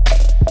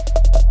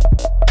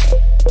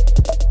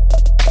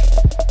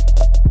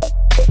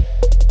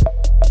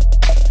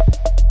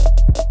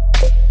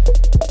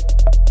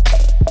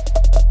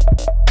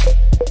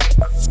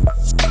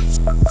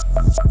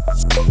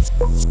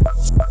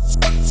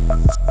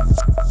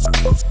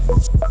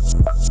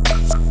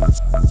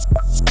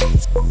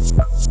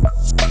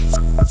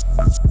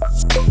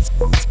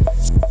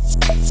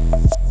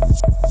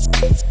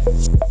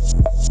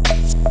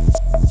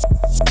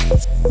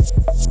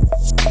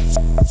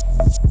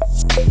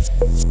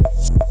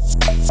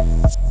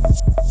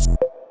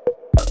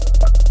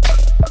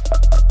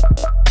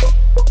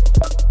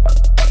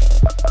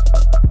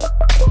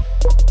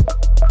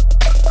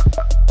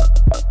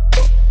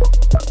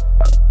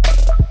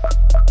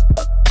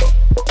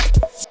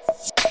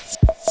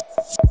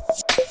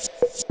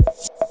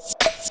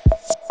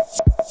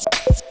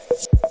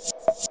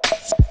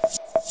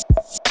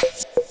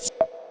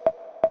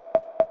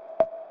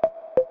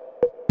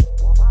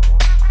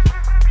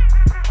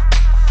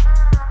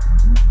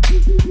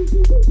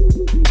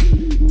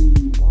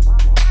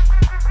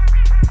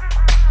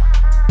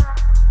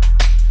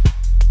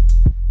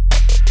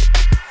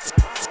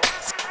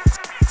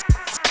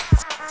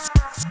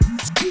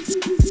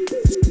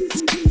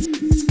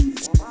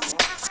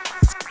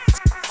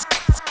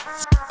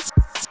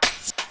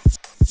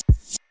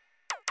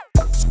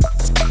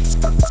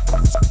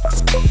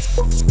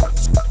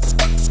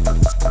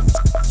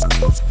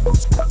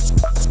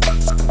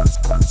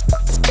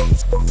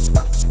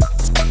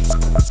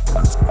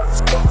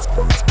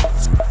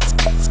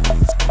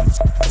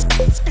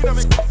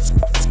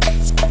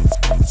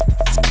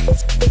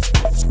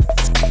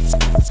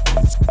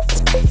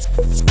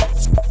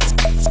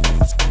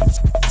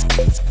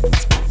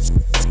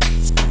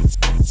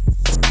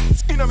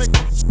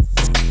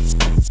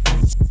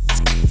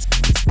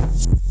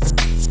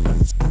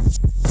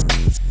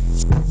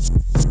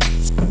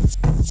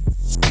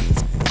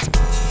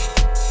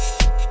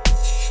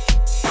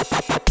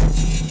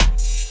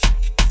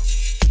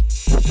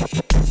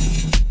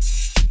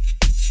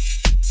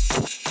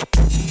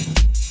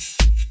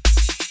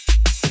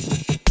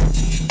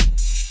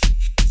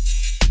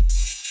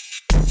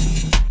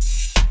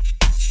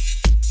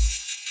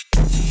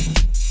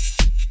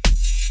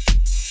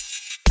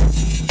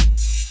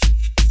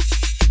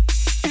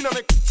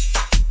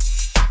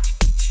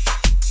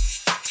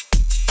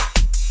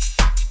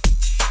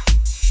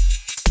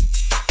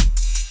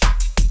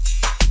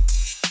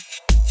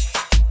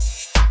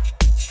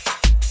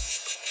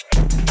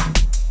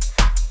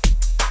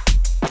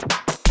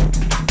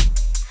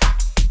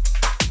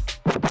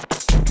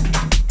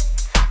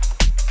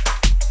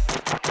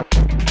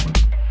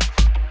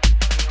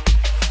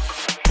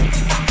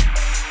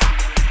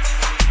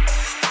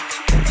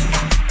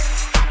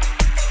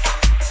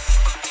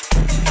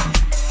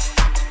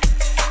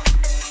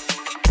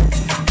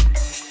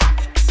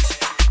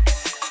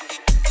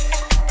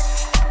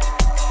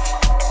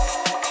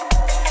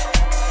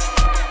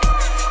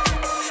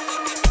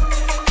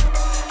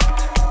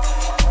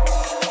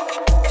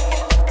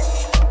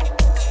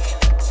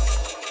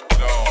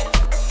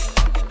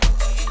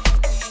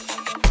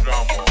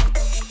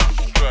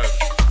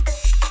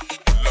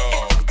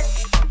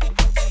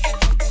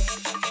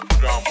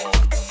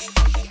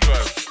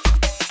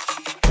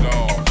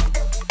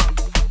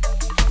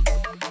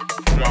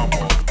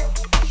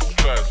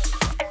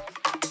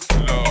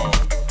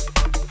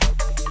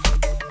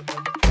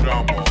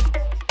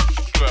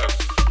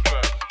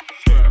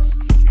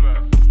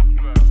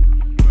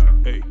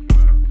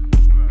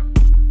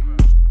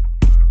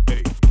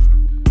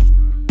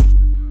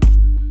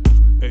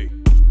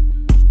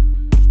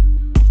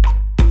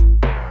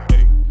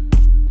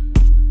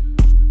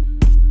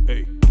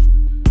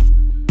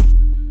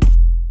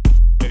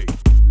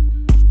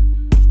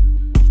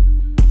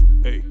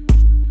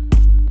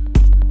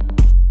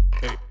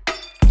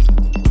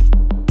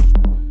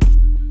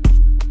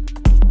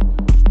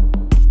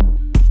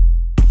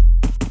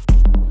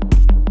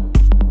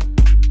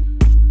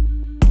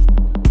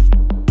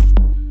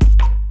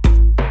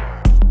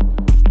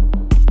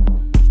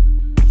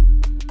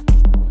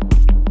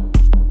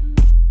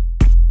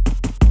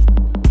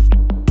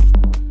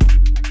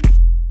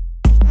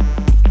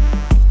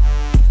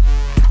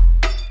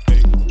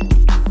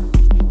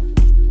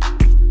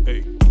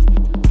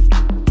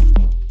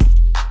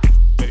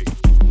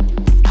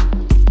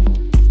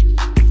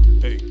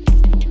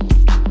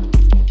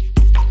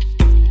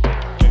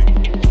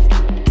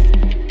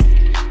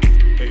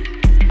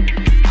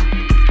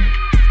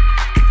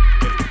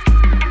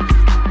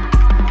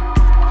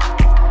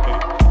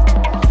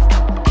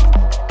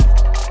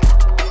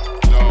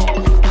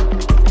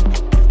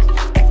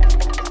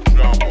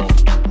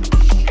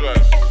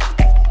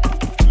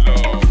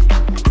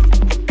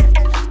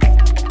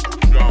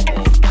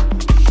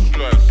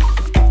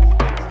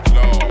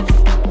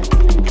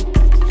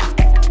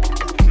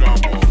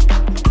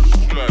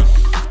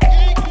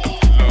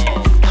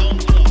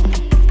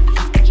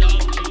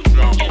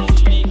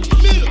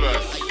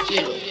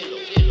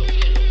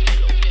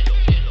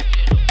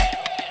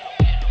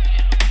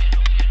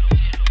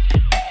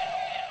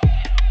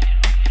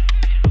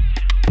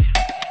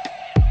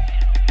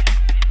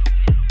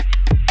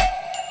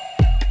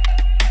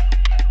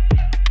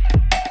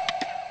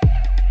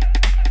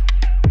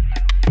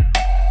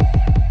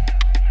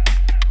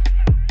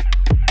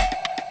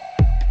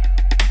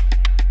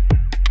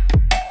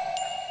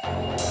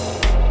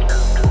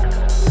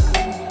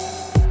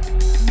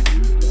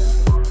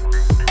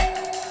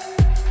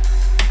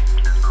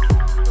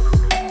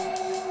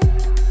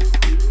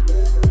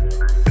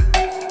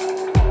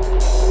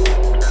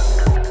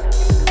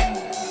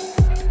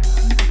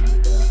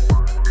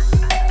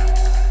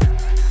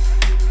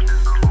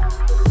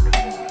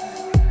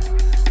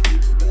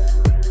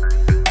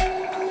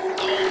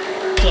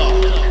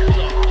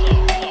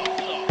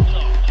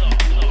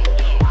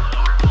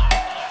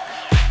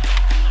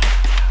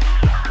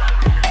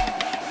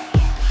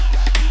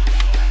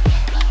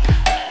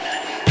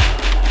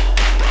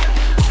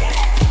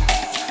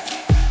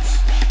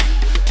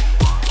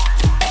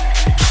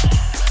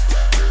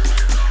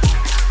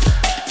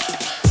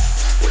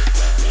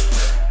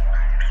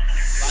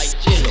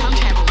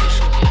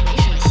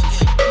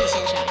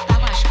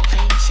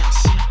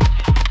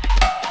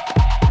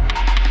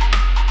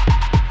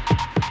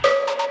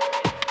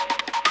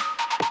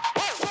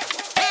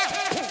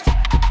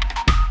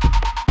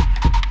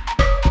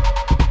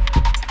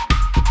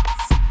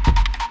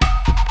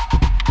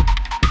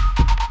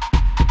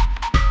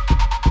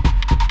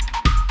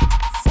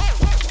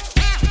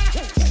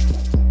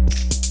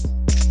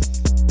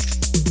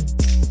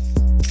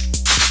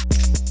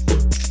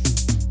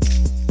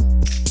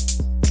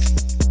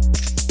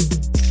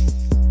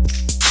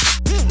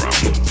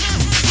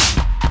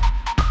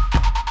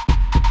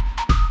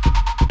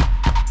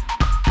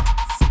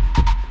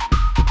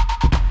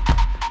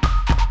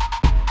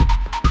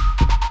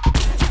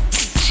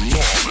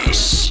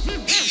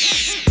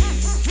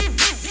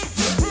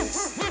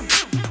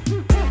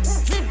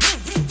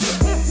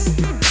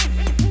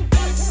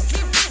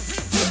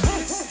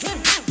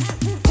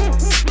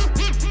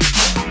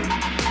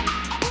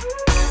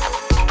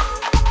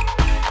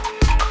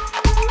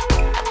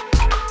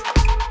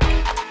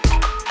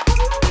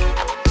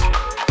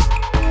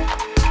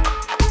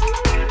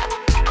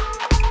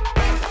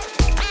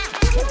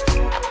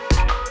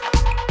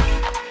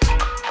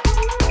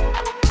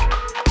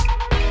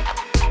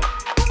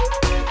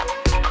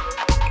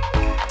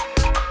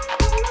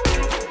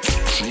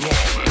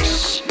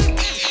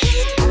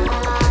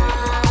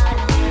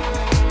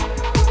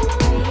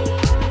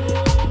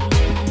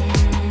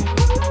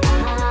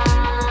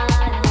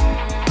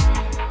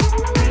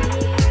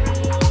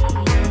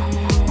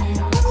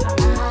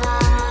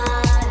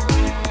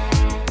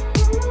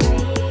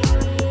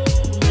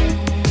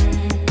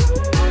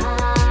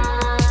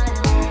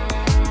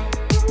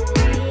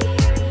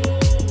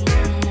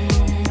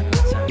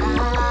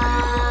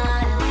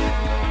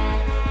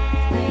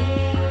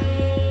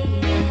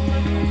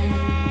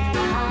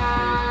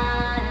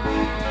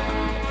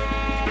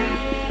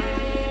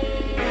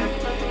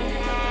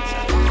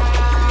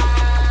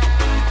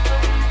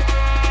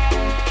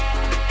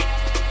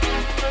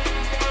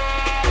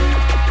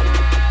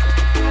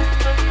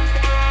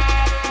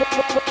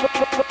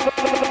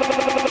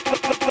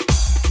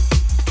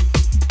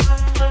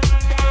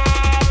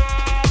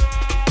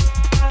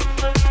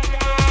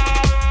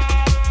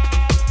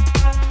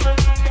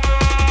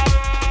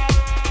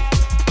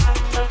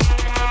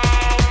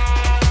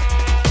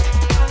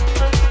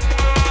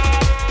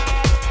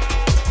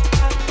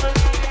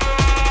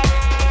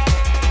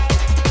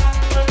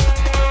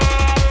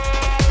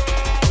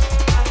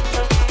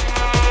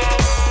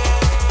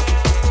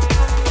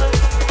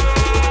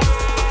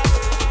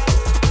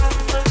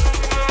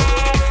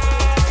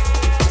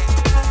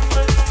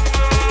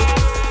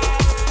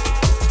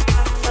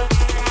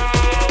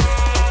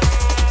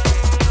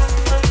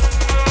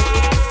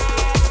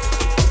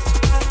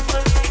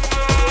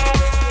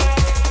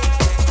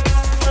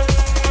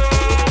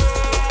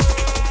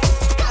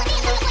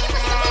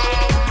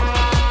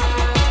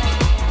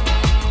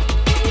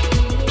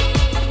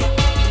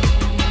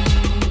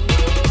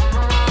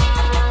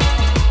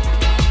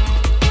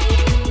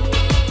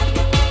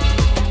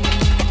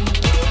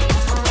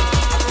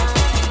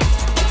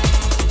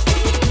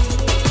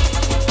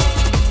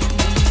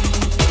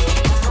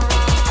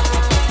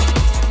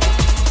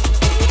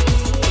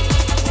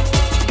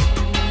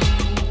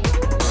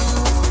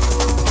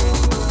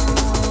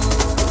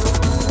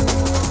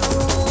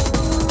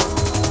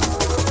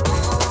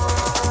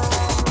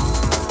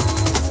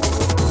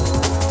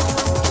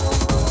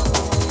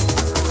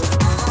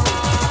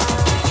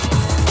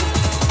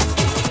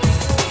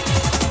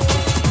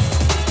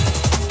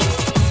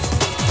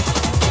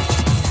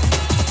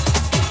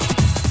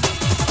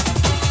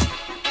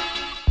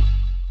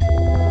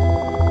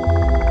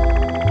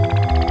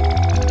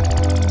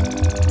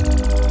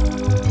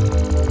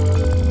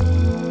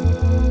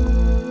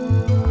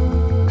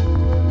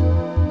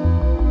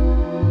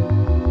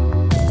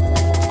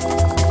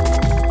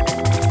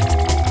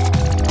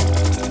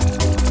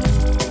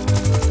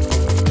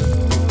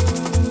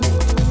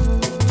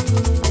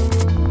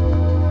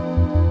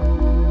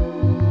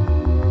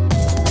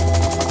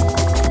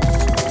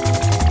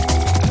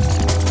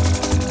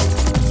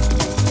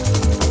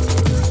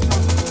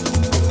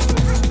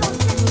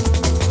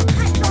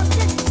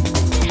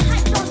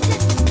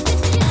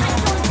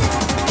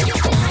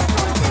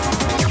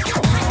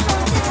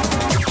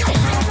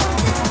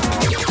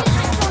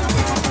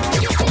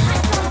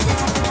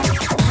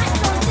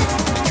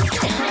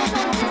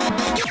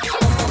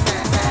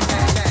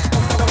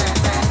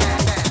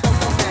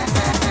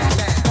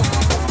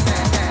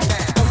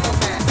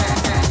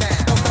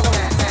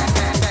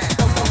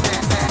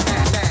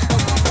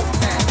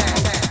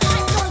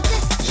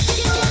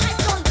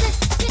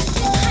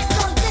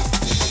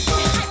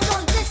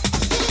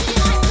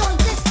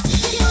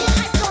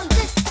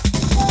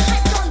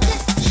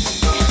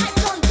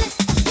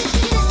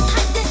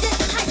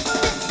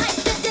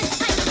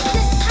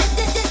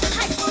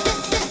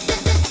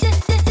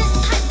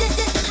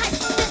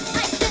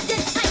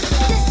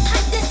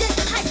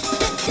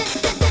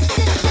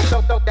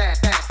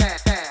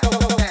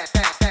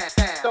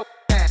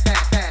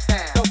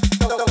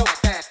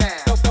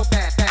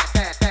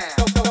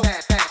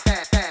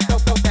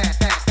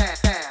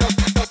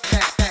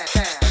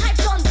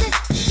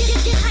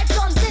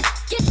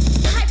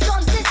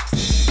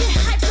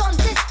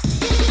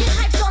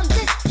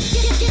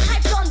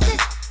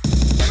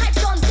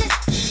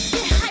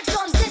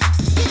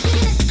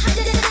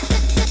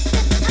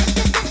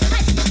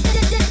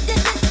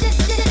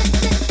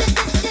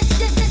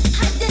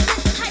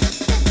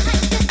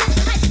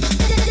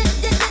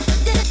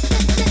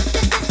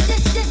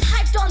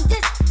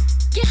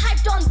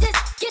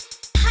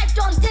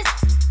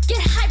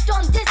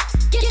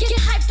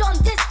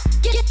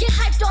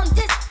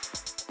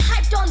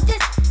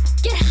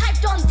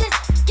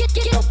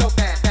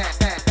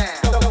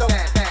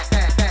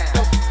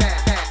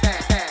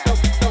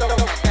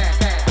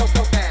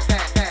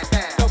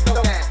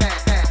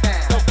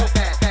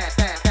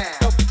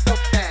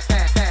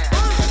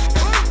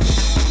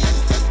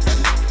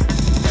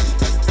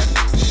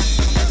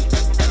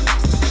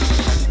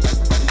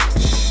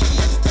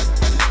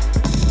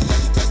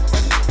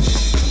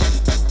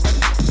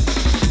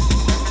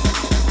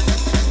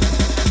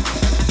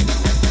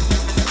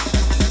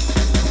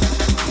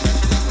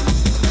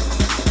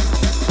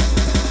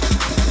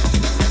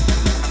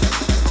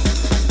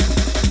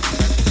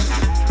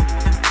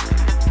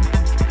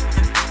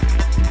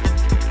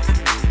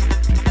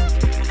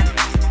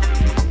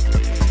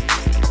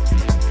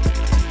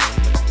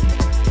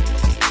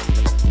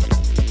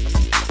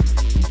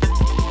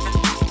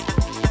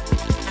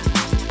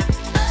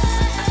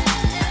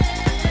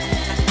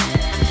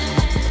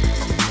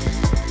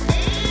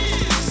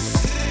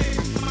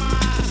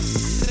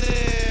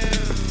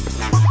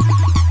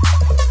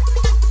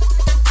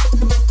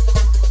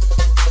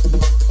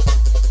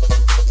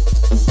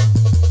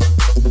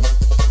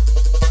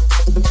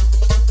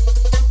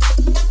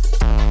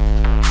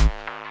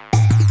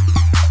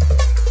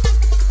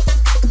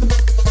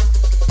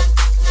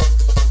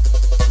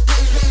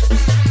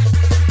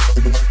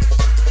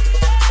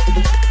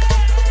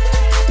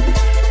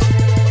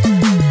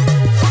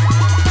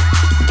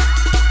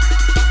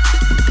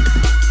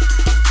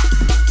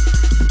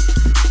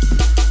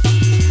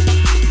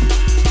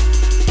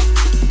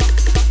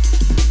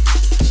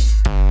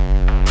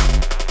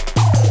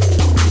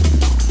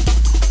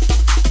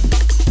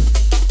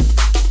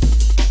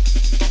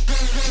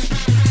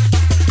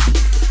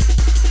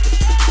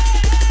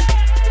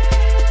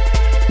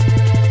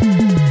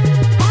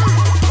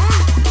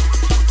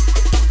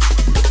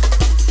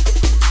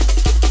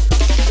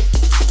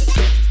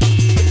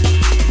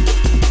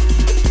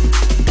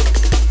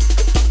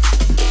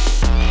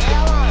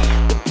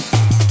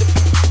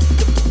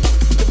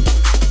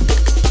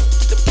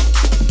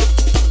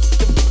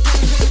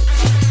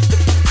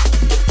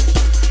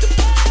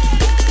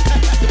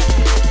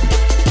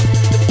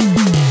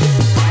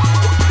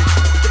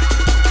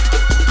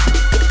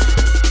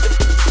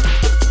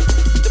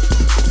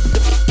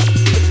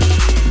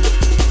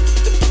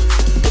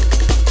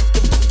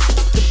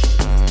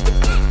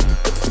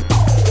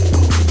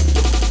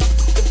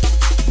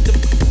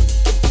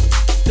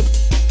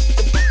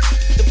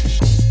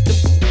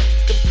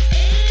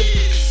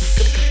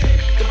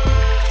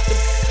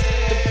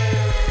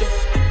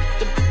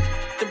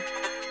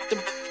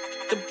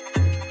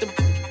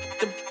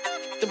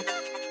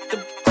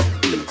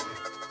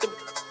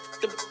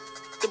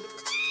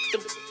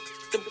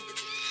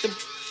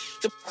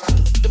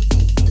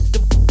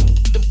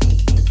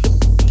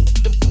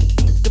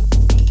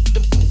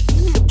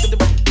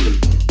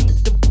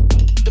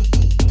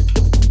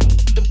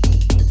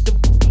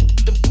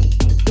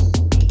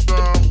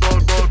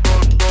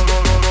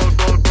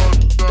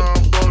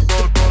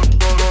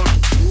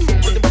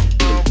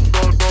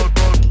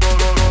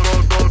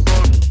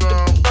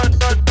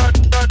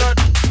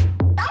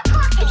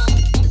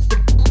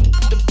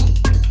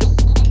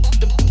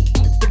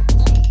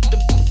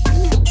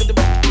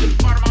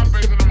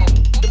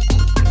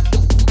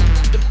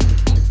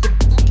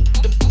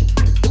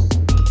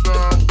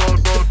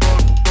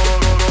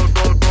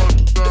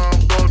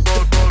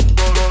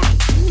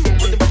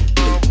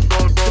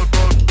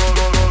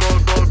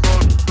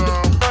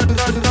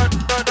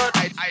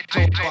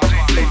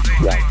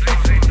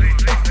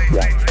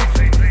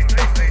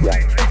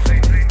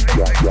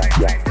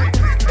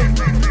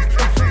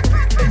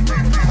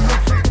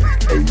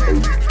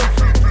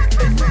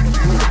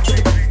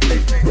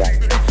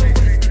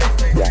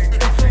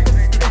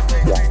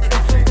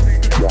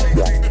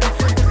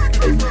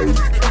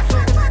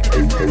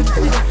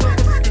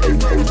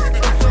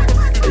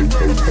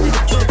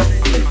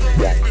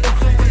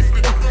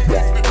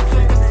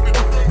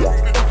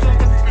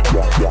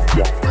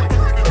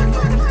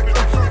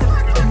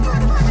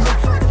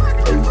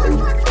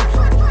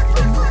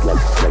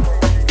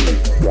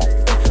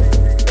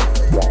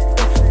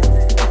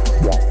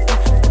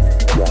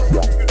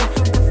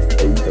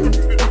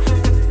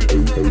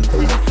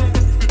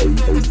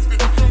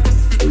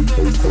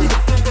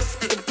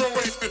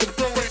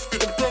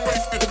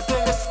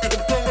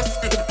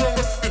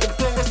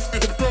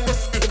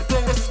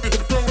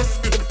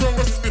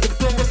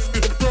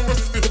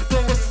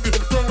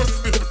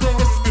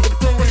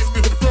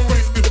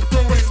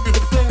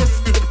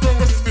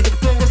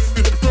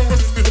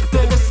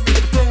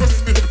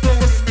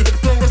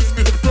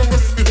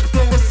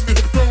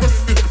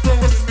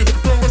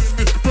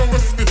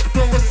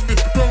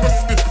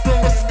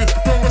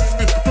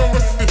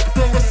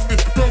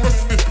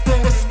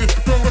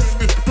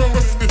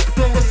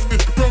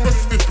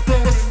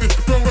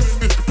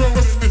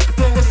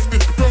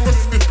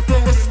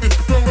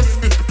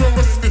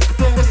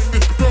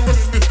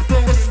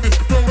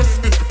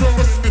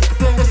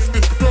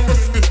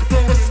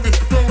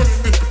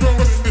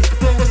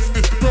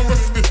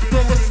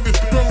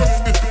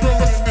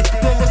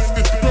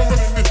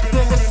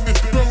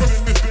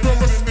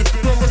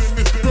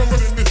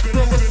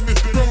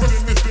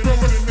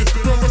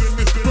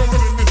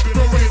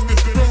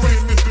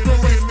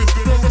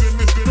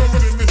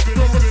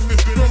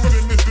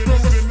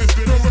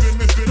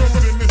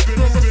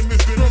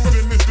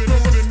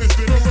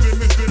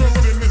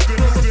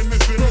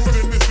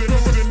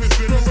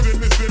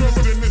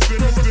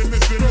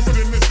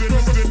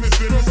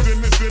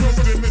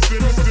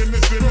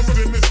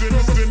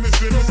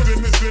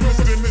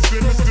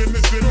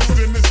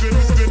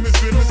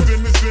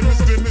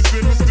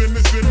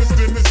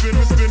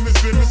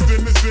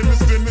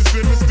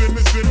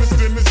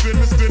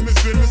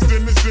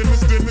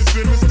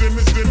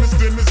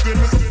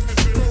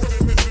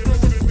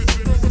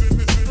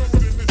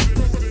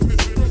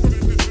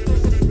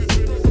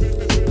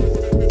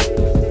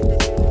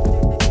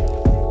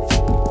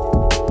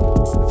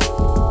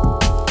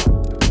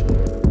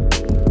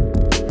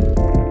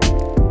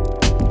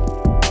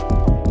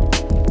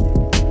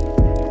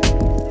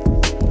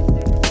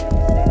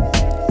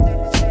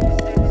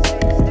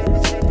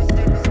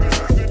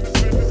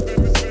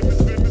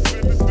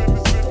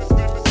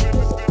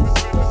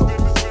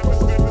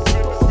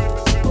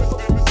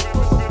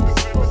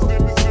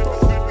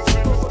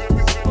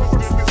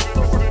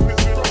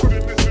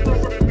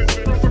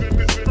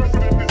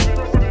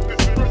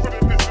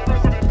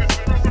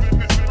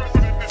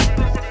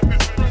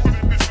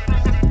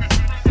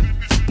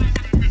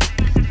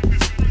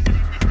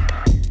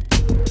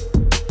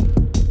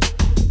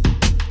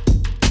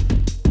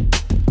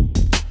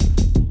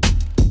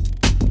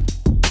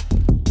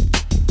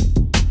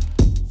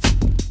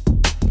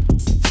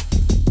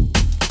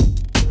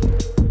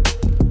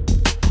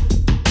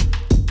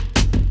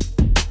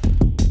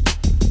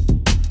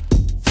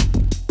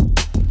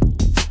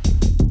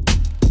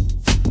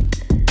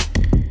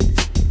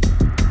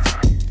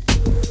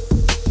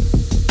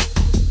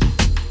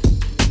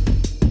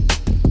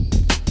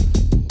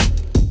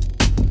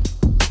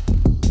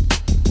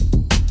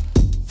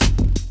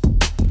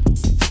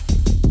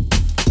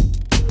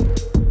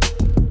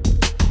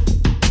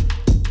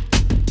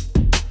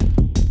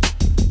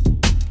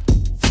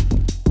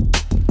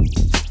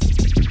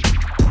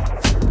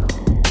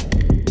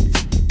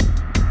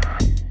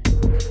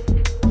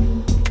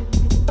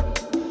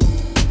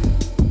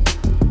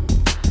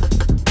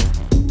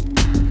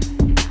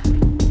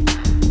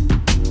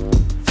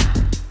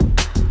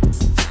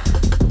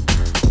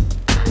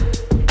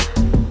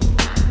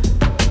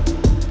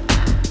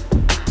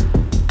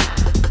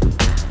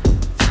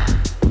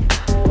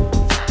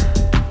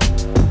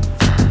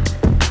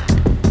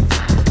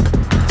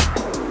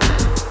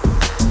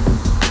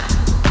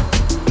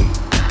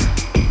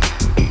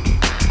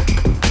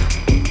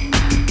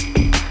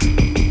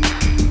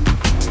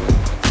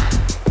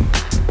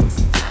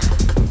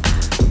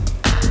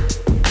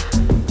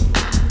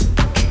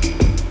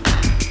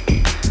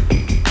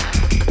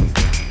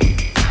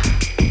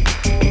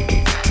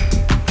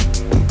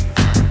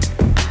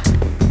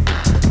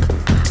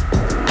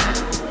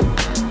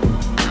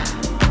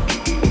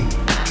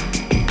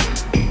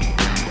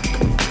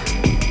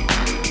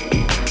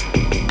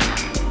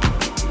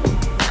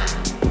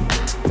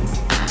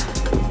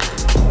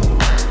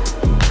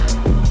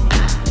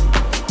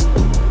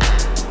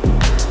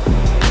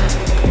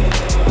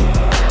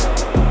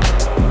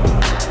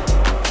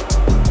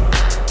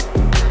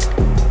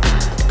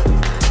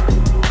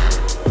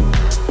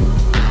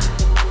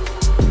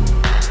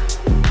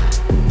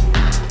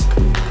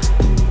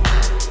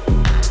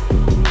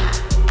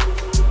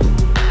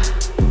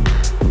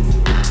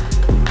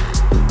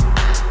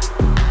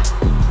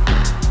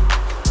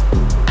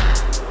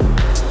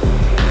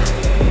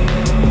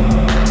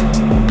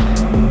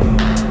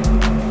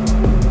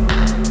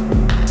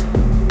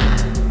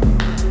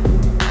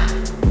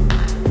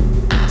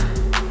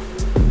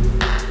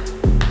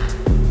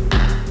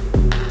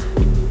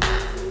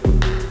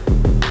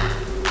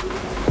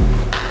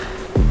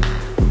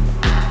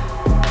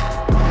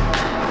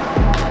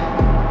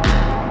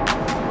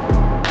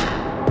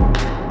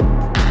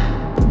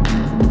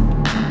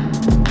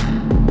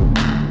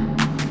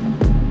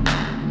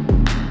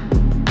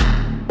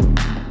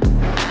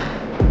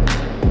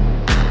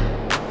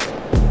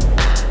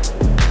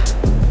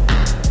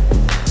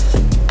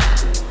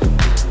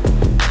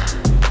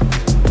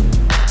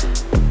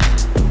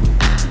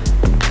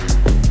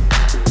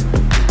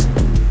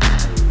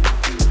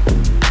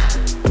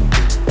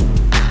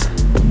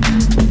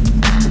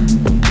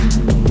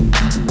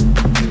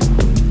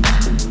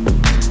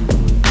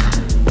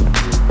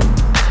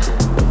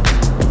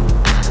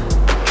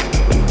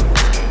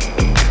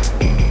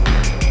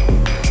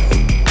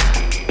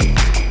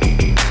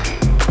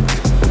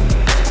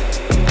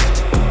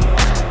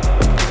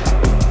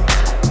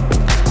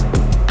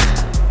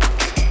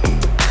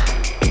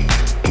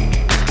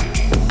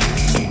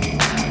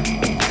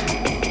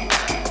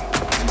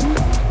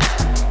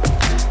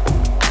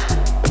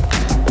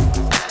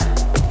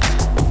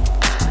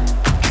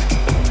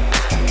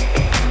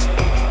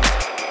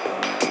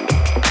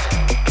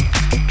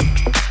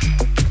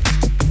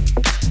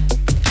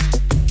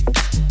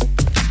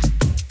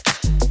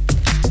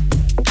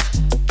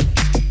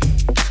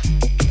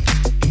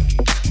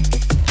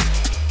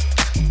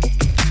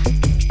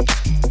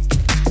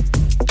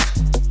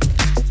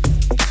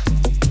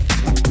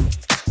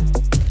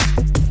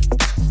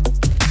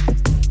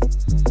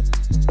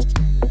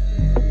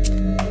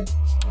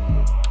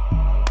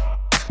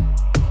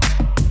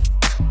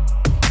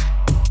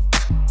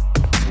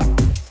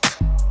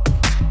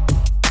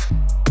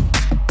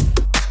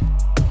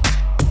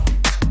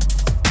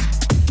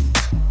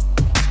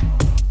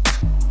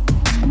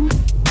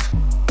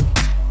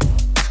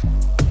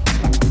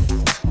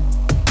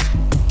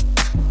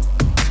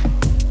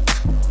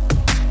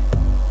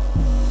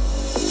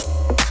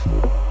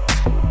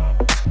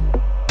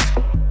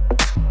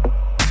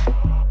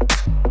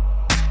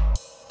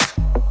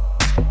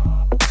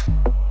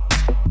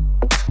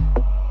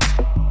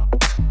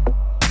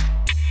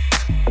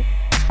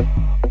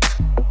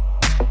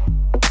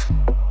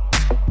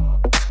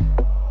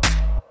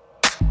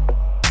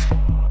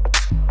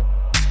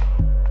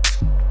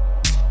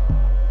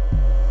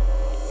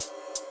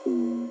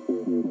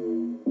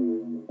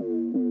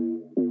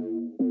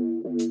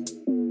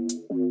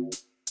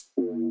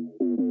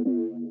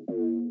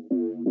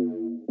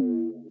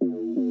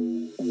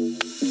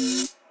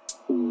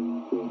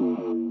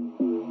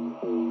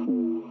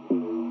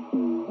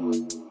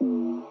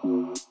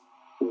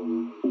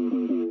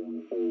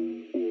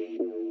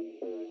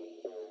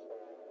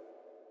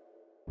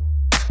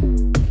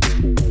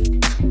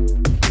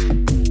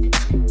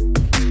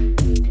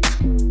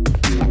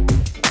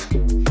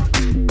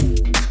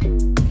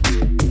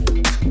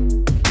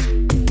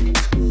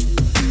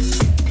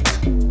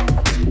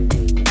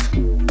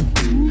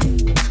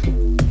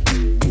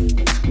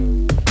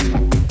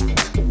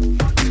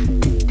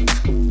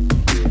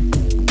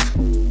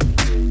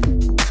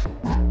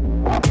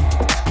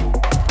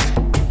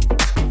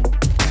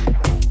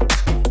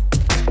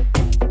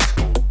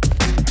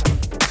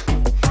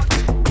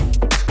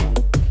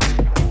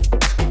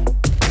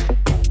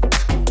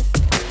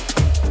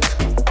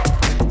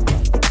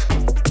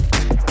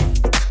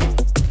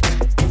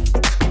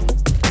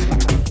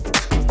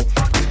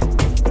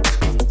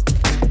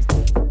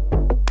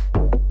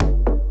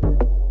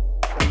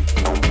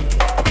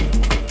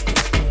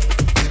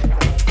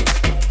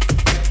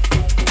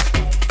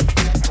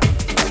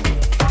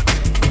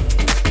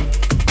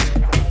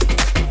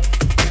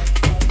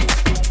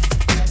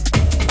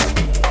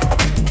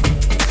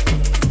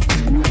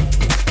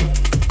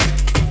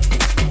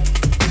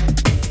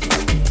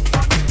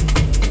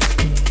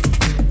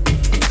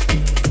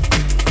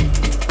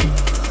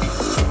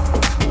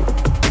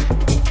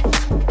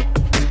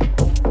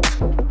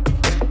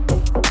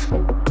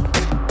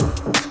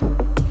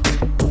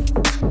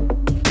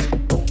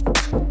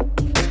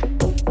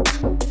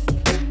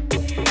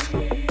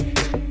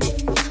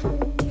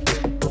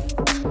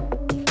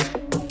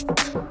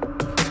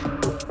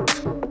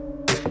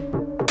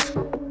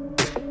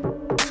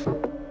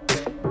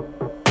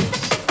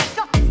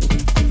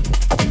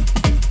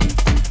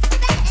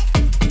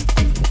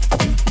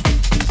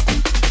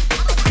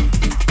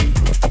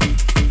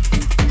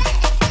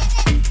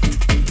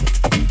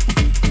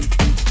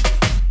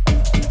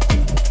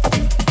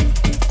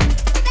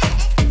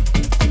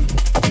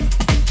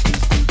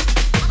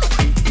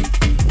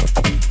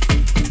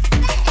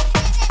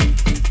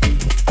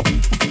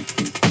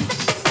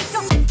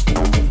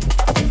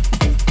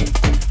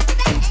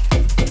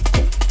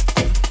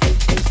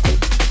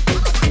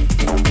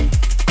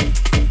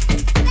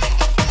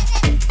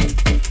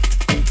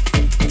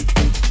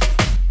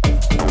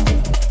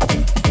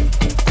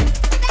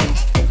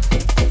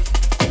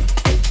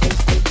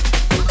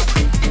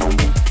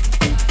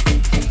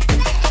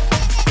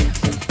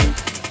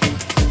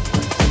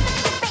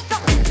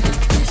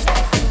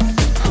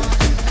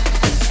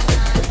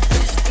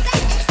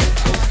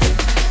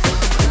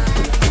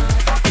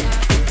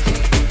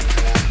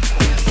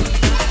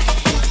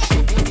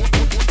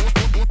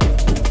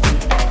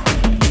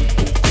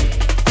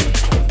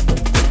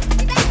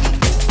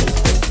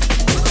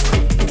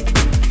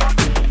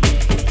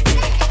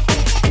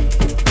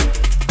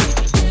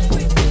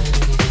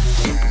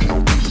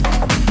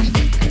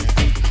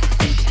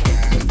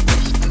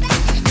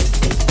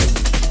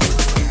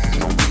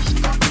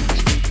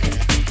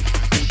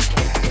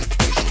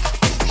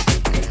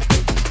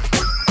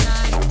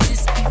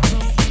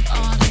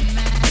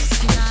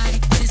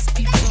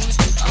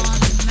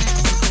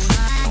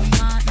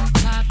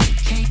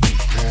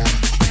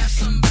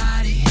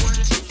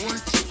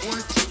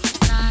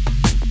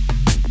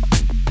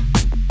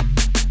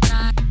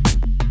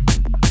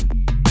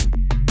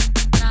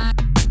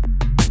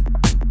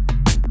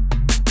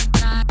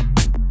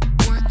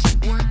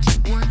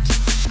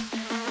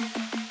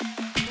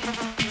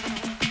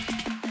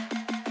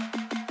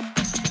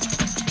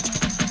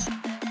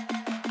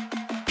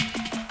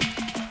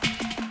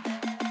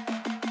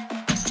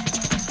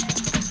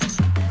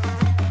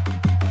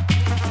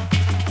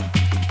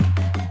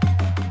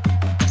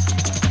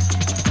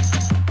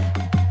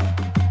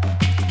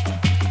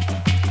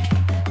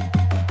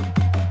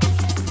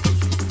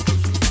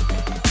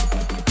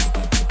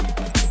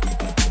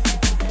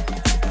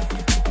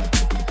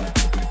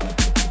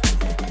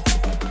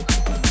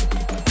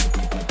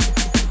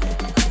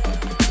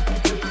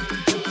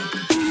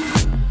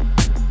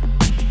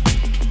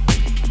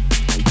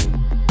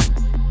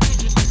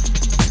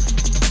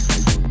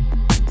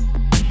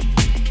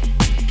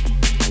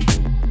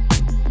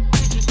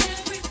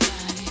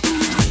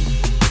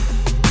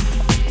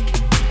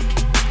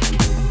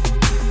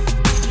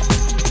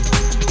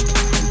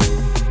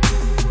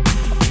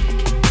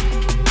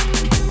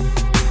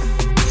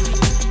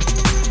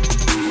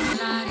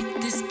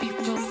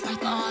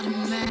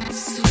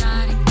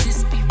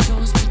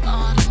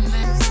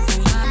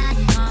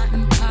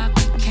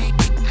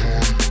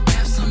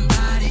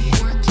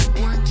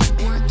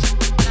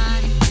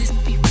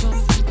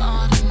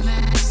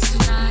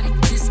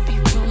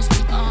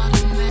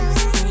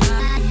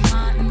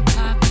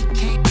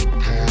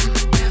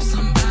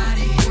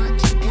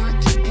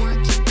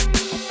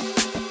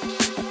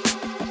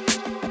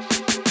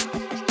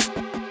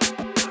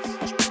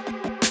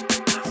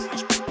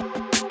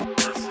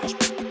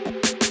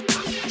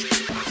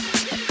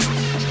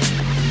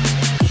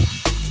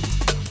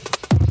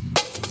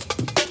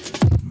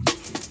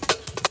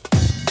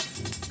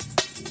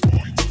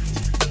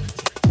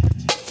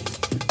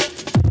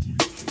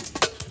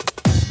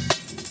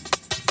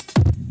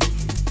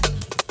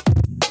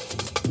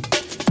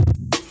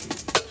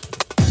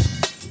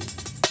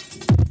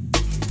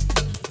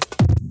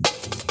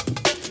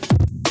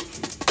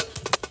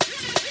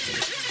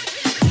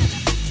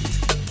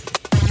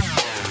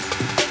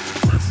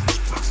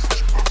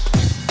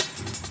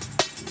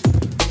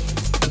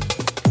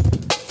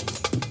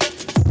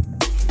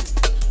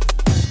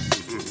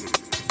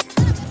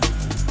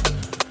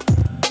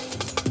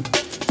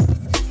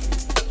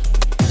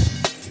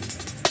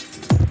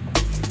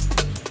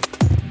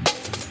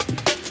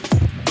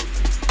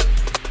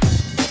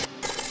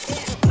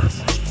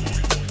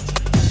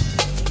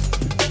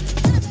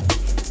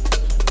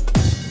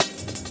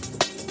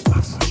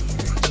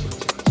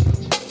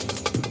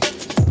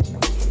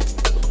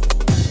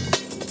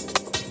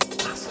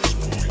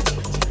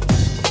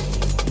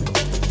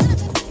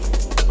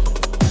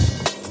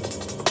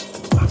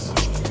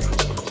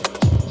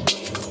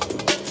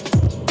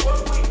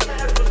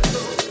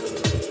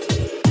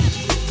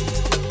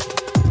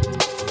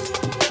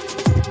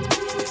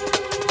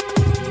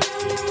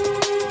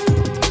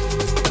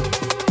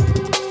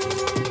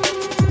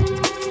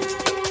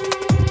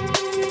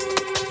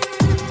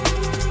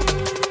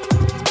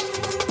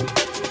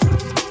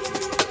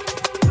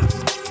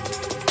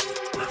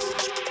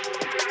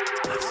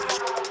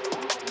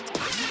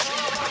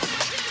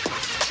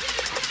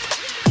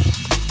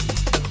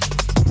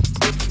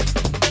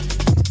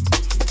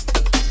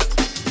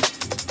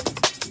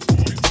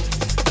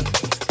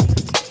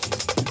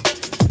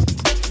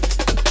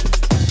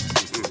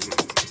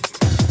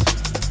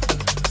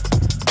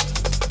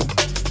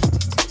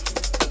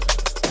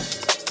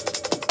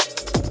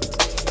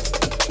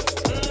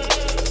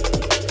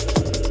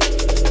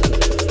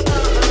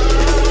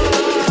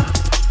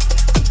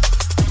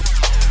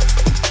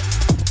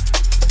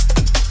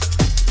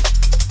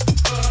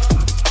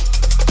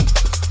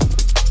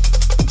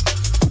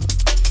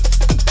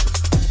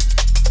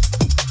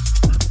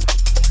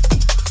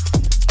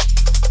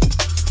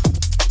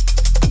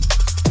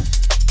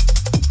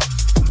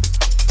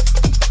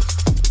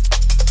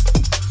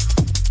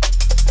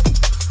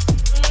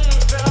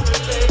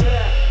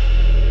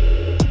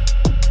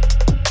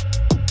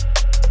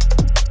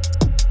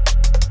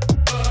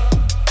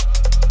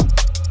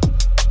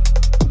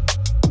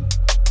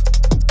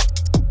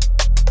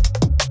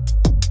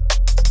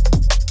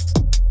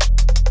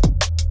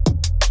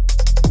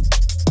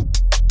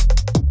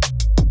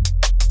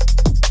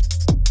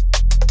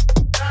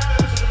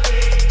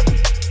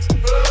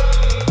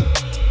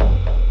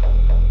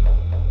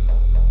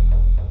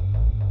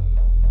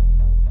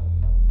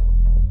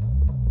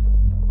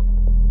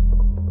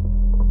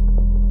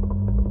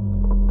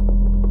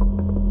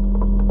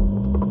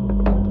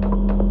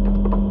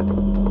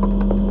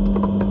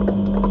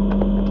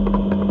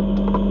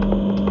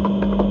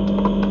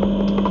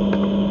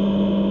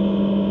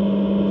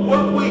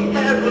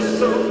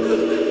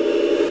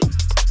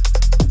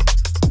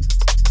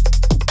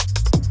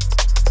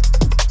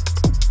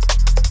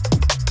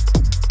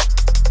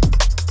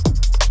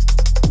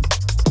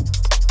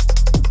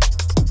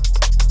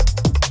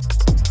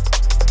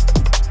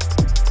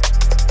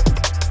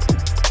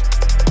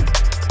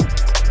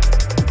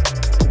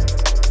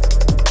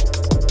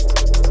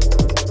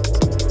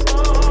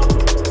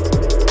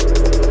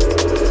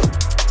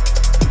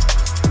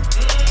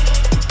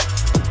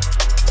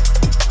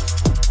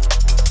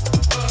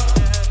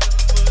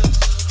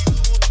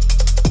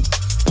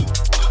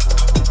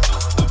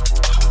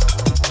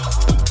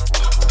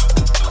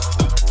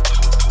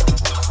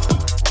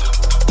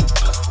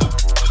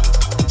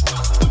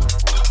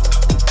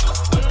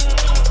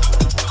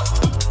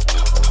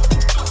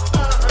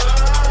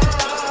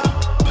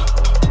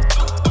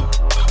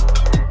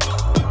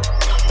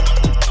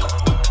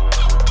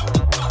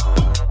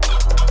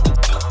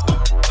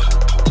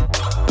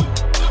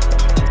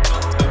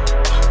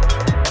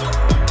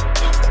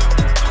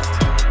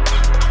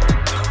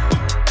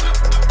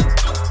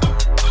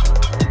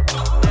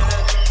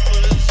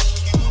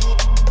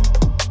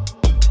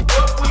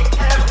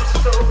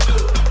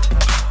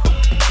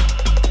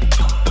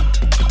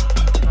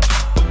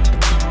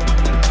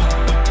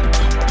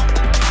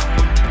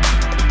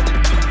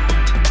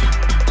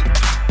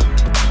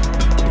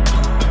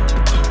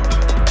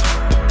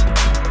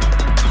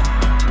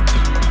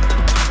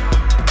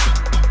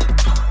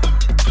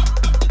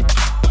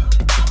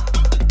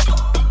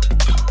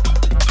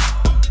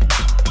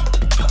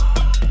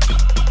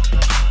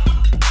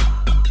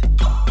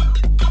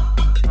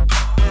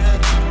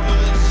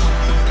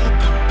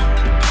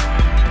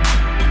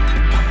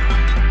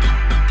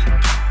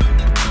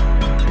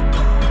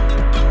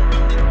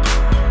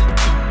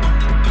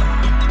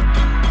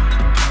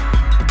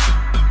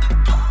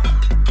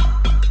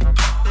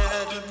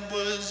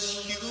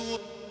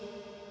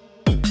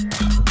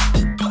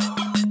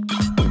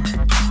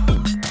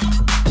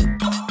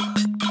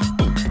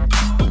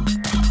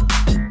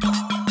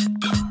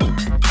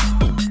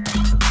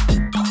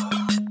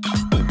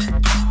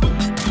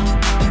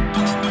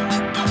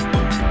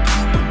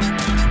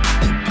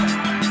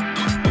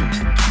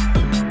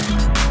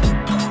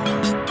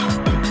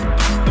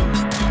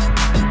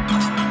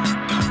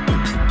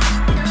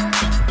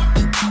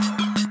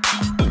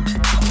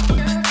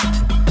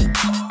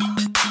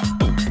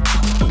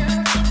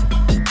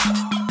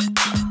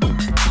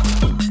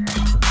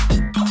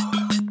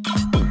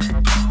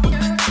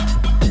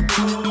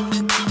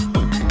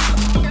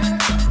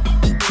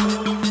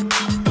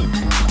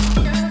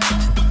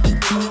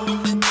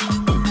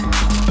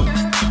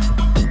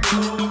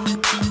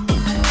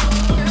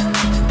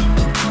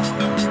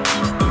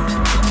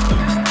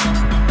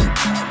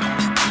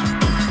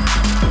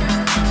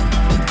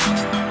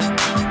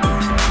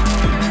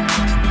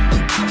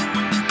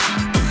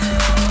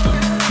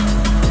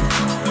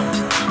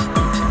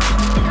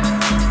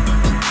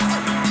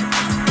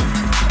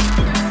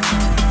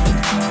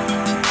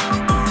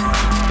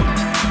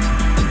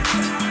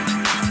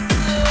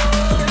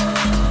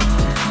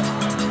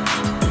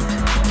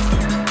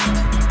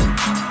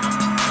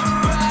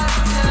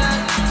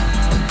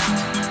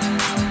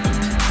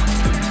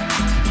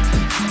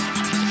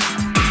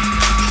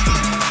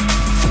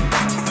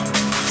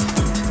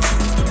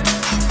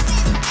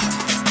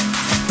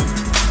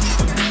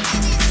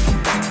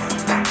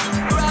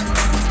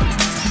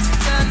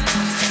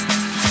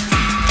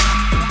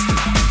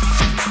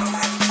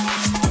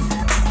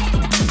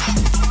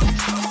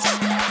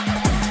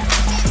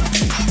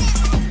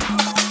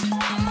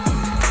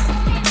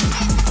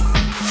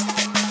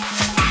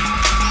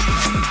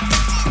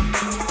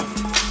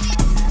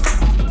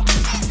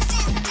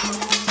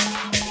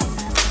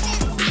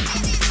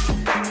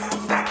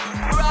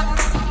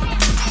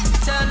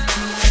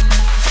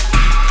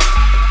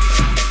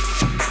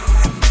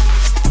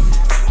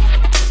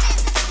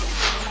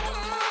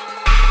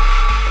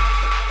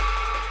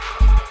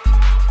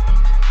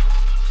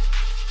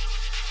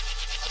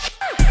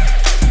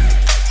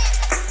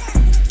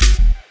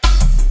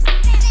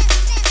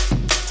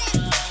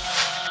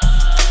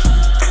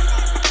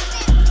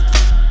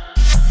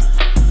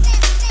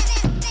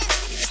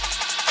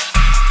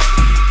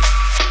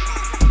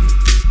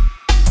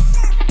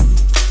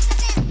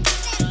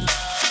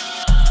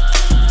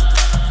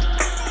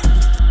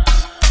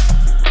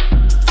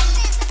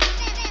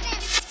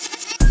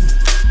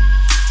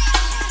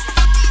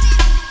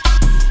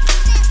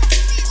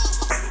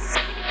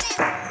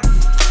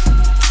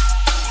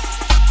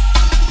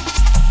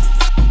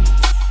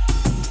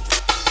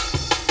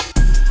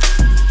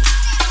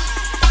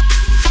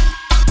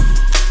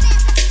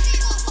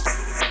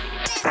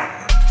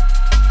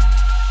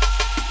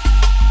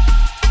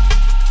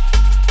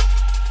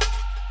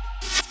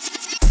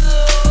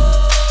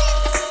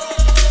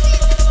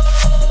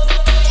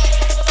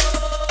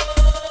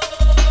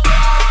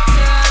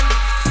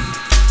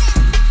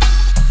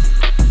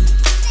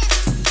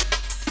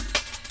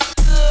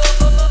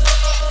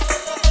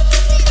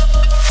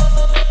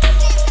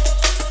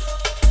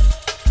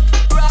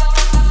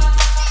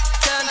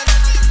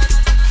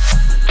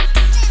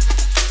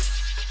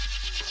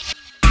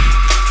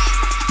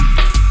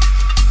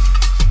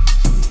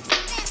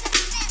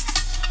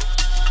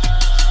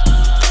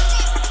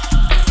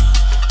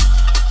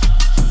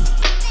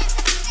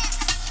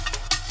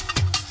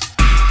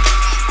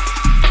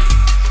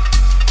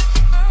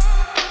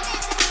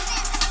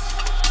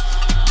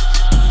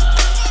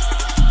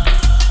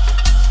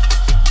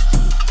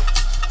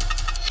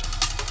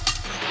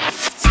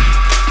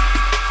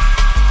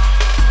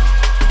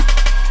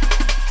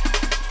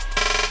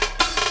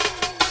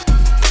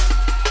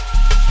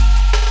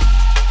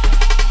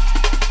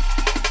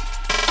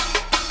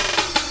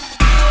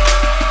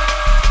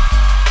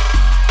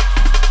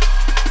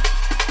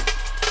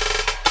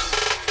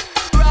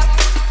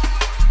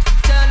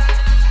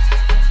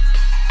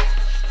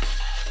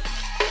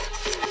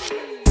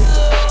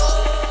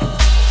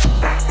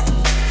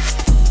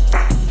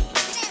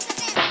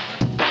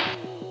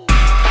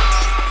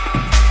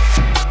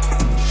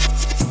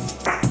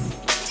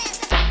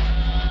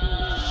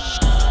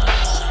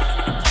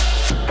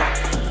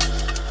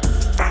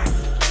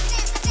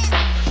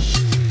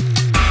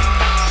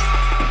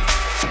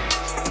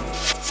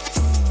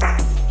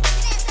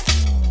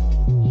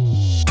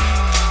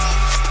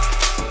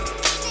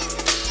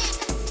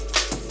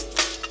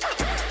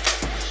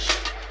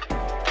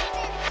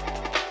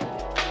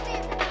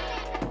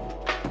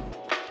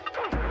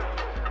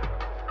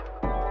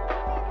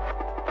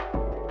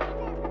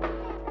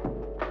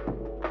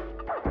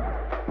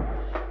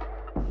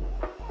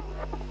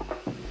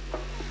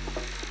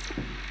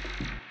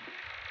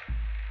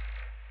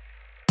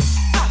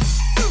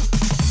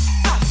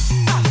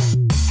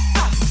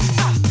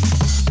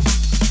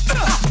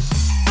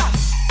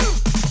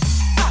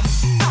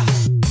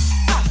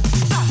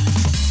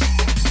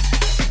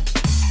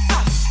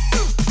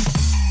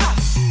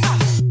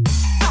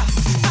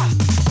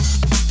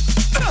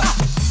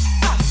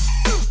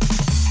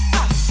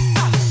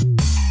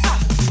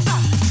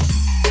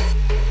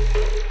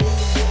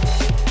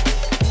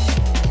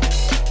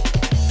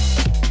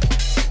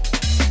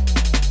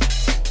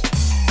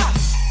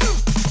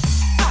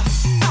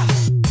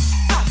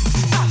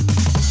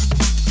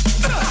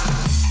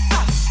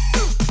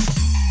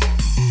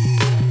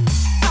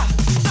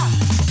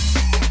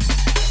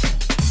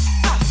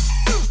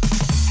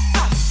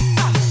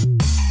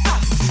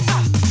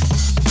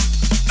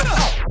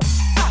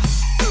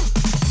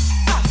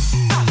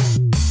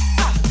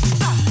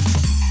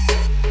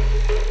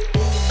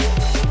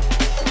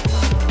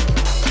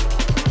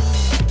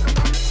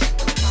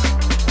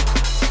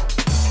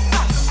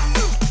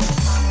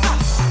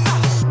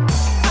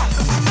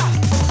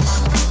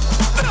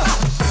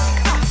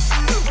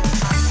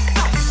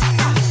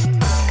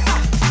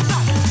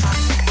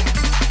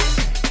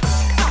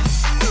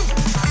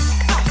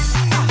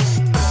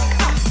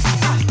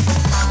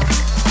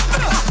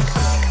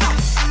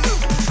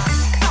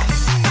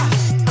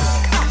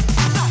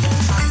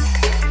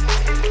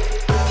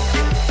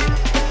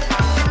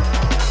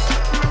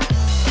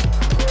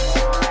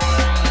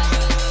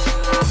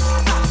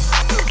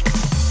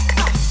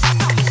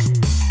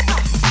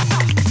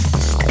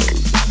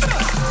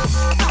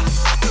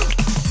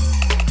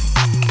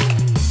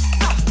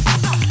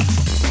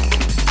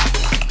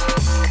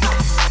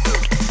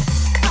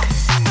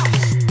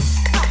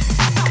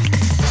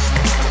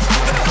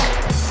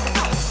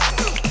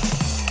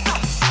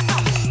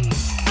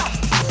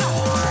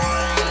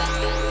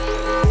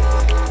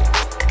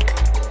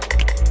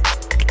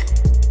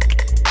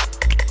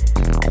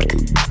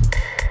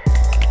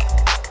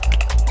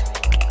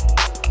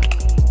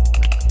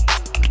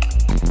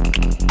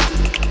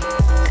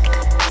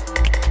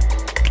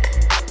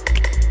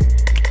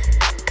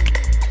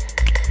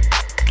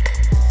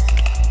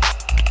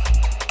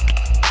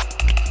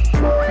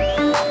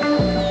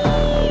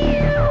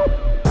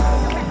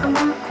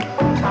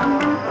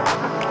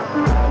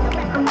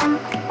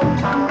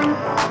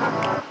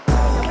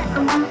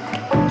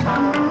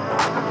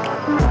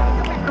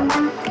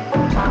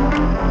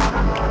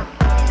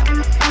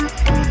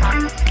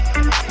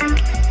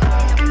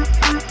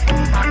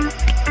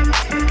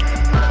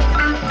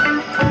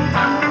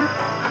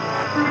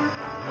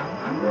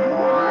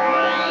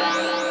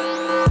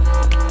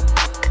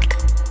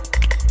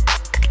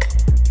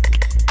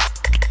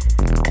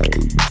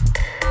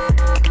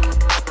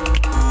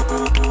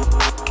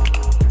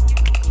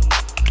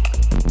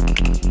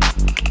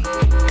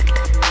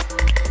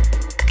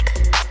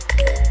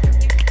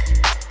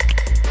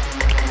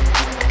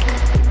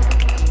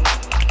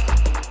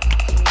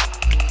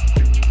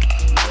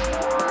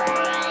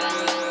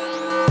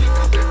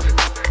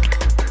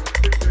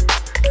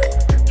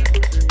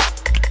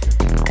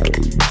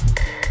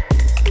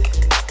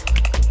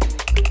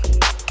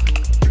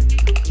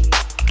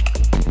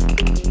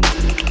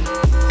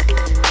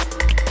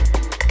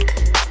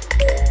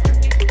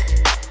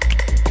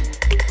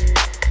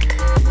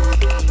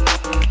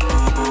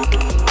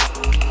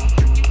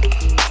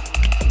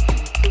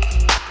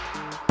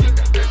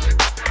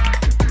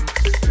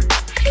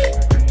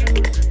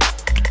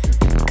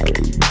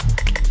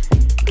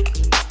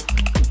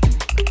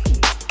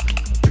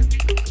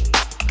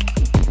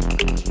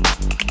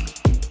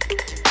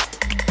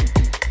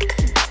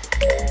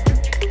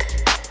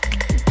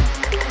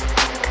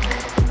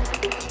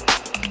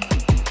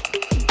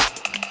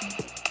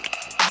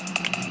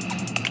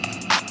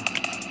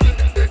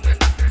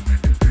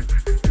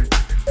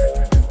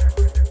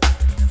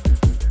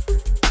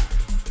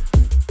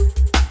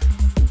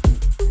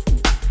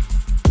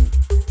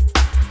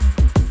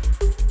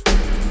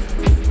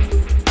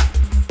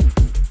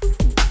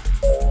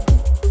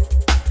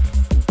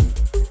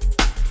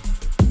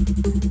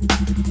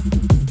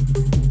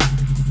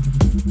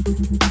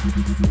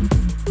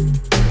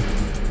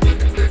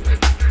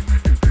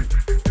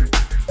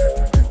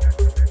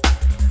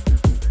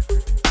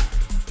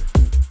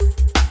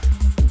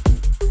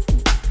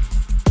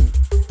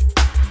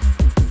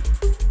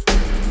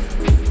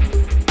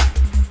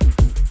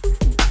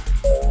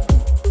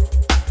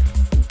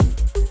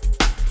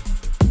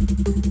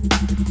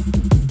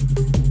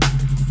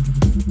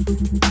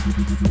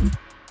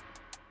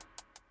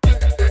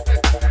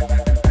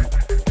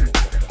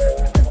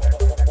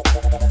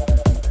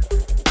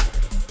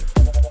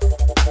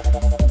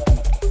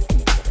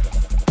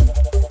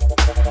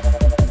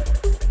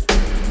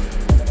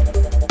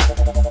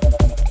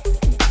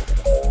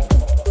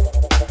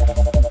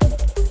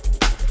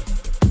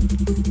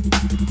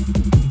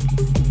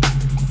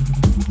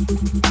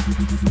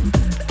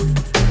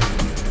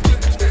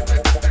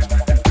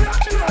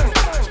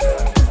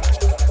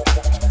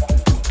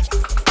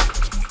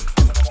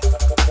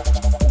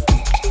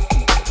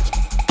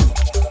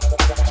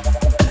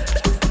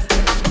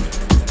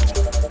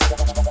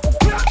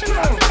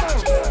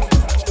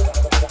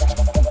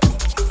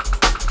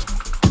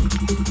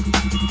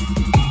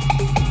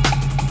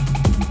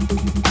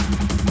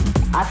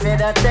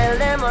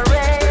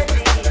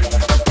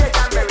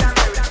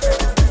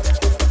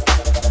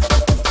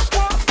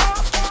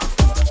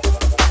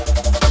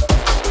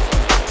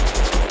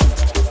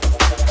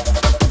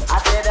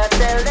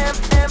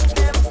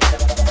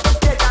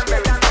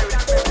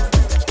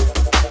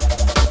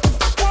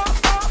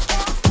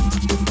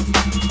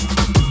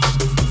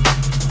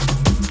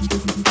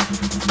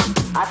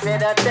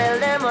 said I tell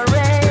them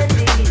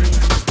already.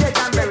 Yes,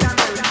 I'm ready.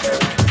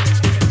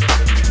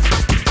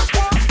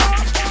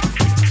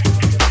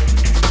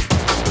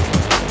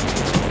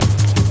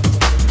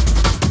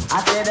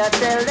 I said I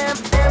tell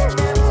them.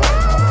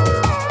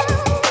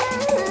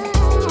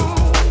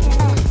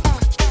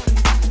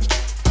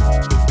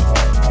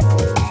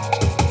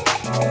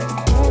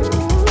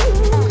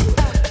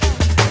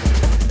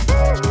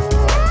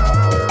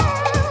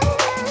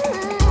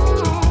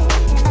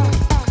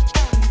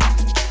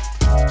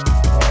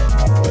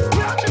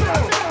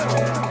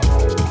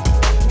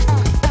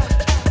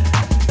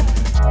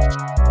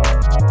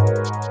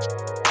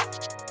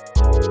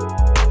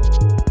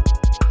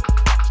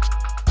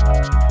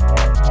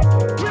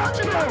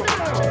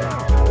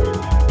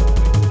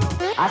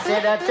 I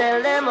said I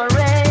tell them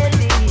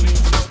already.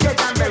 Yes,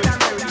 I'm ready.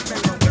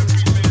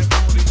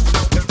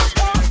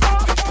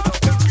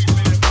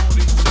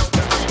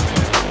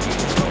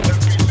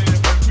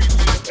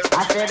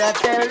 I said I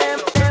tell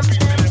them.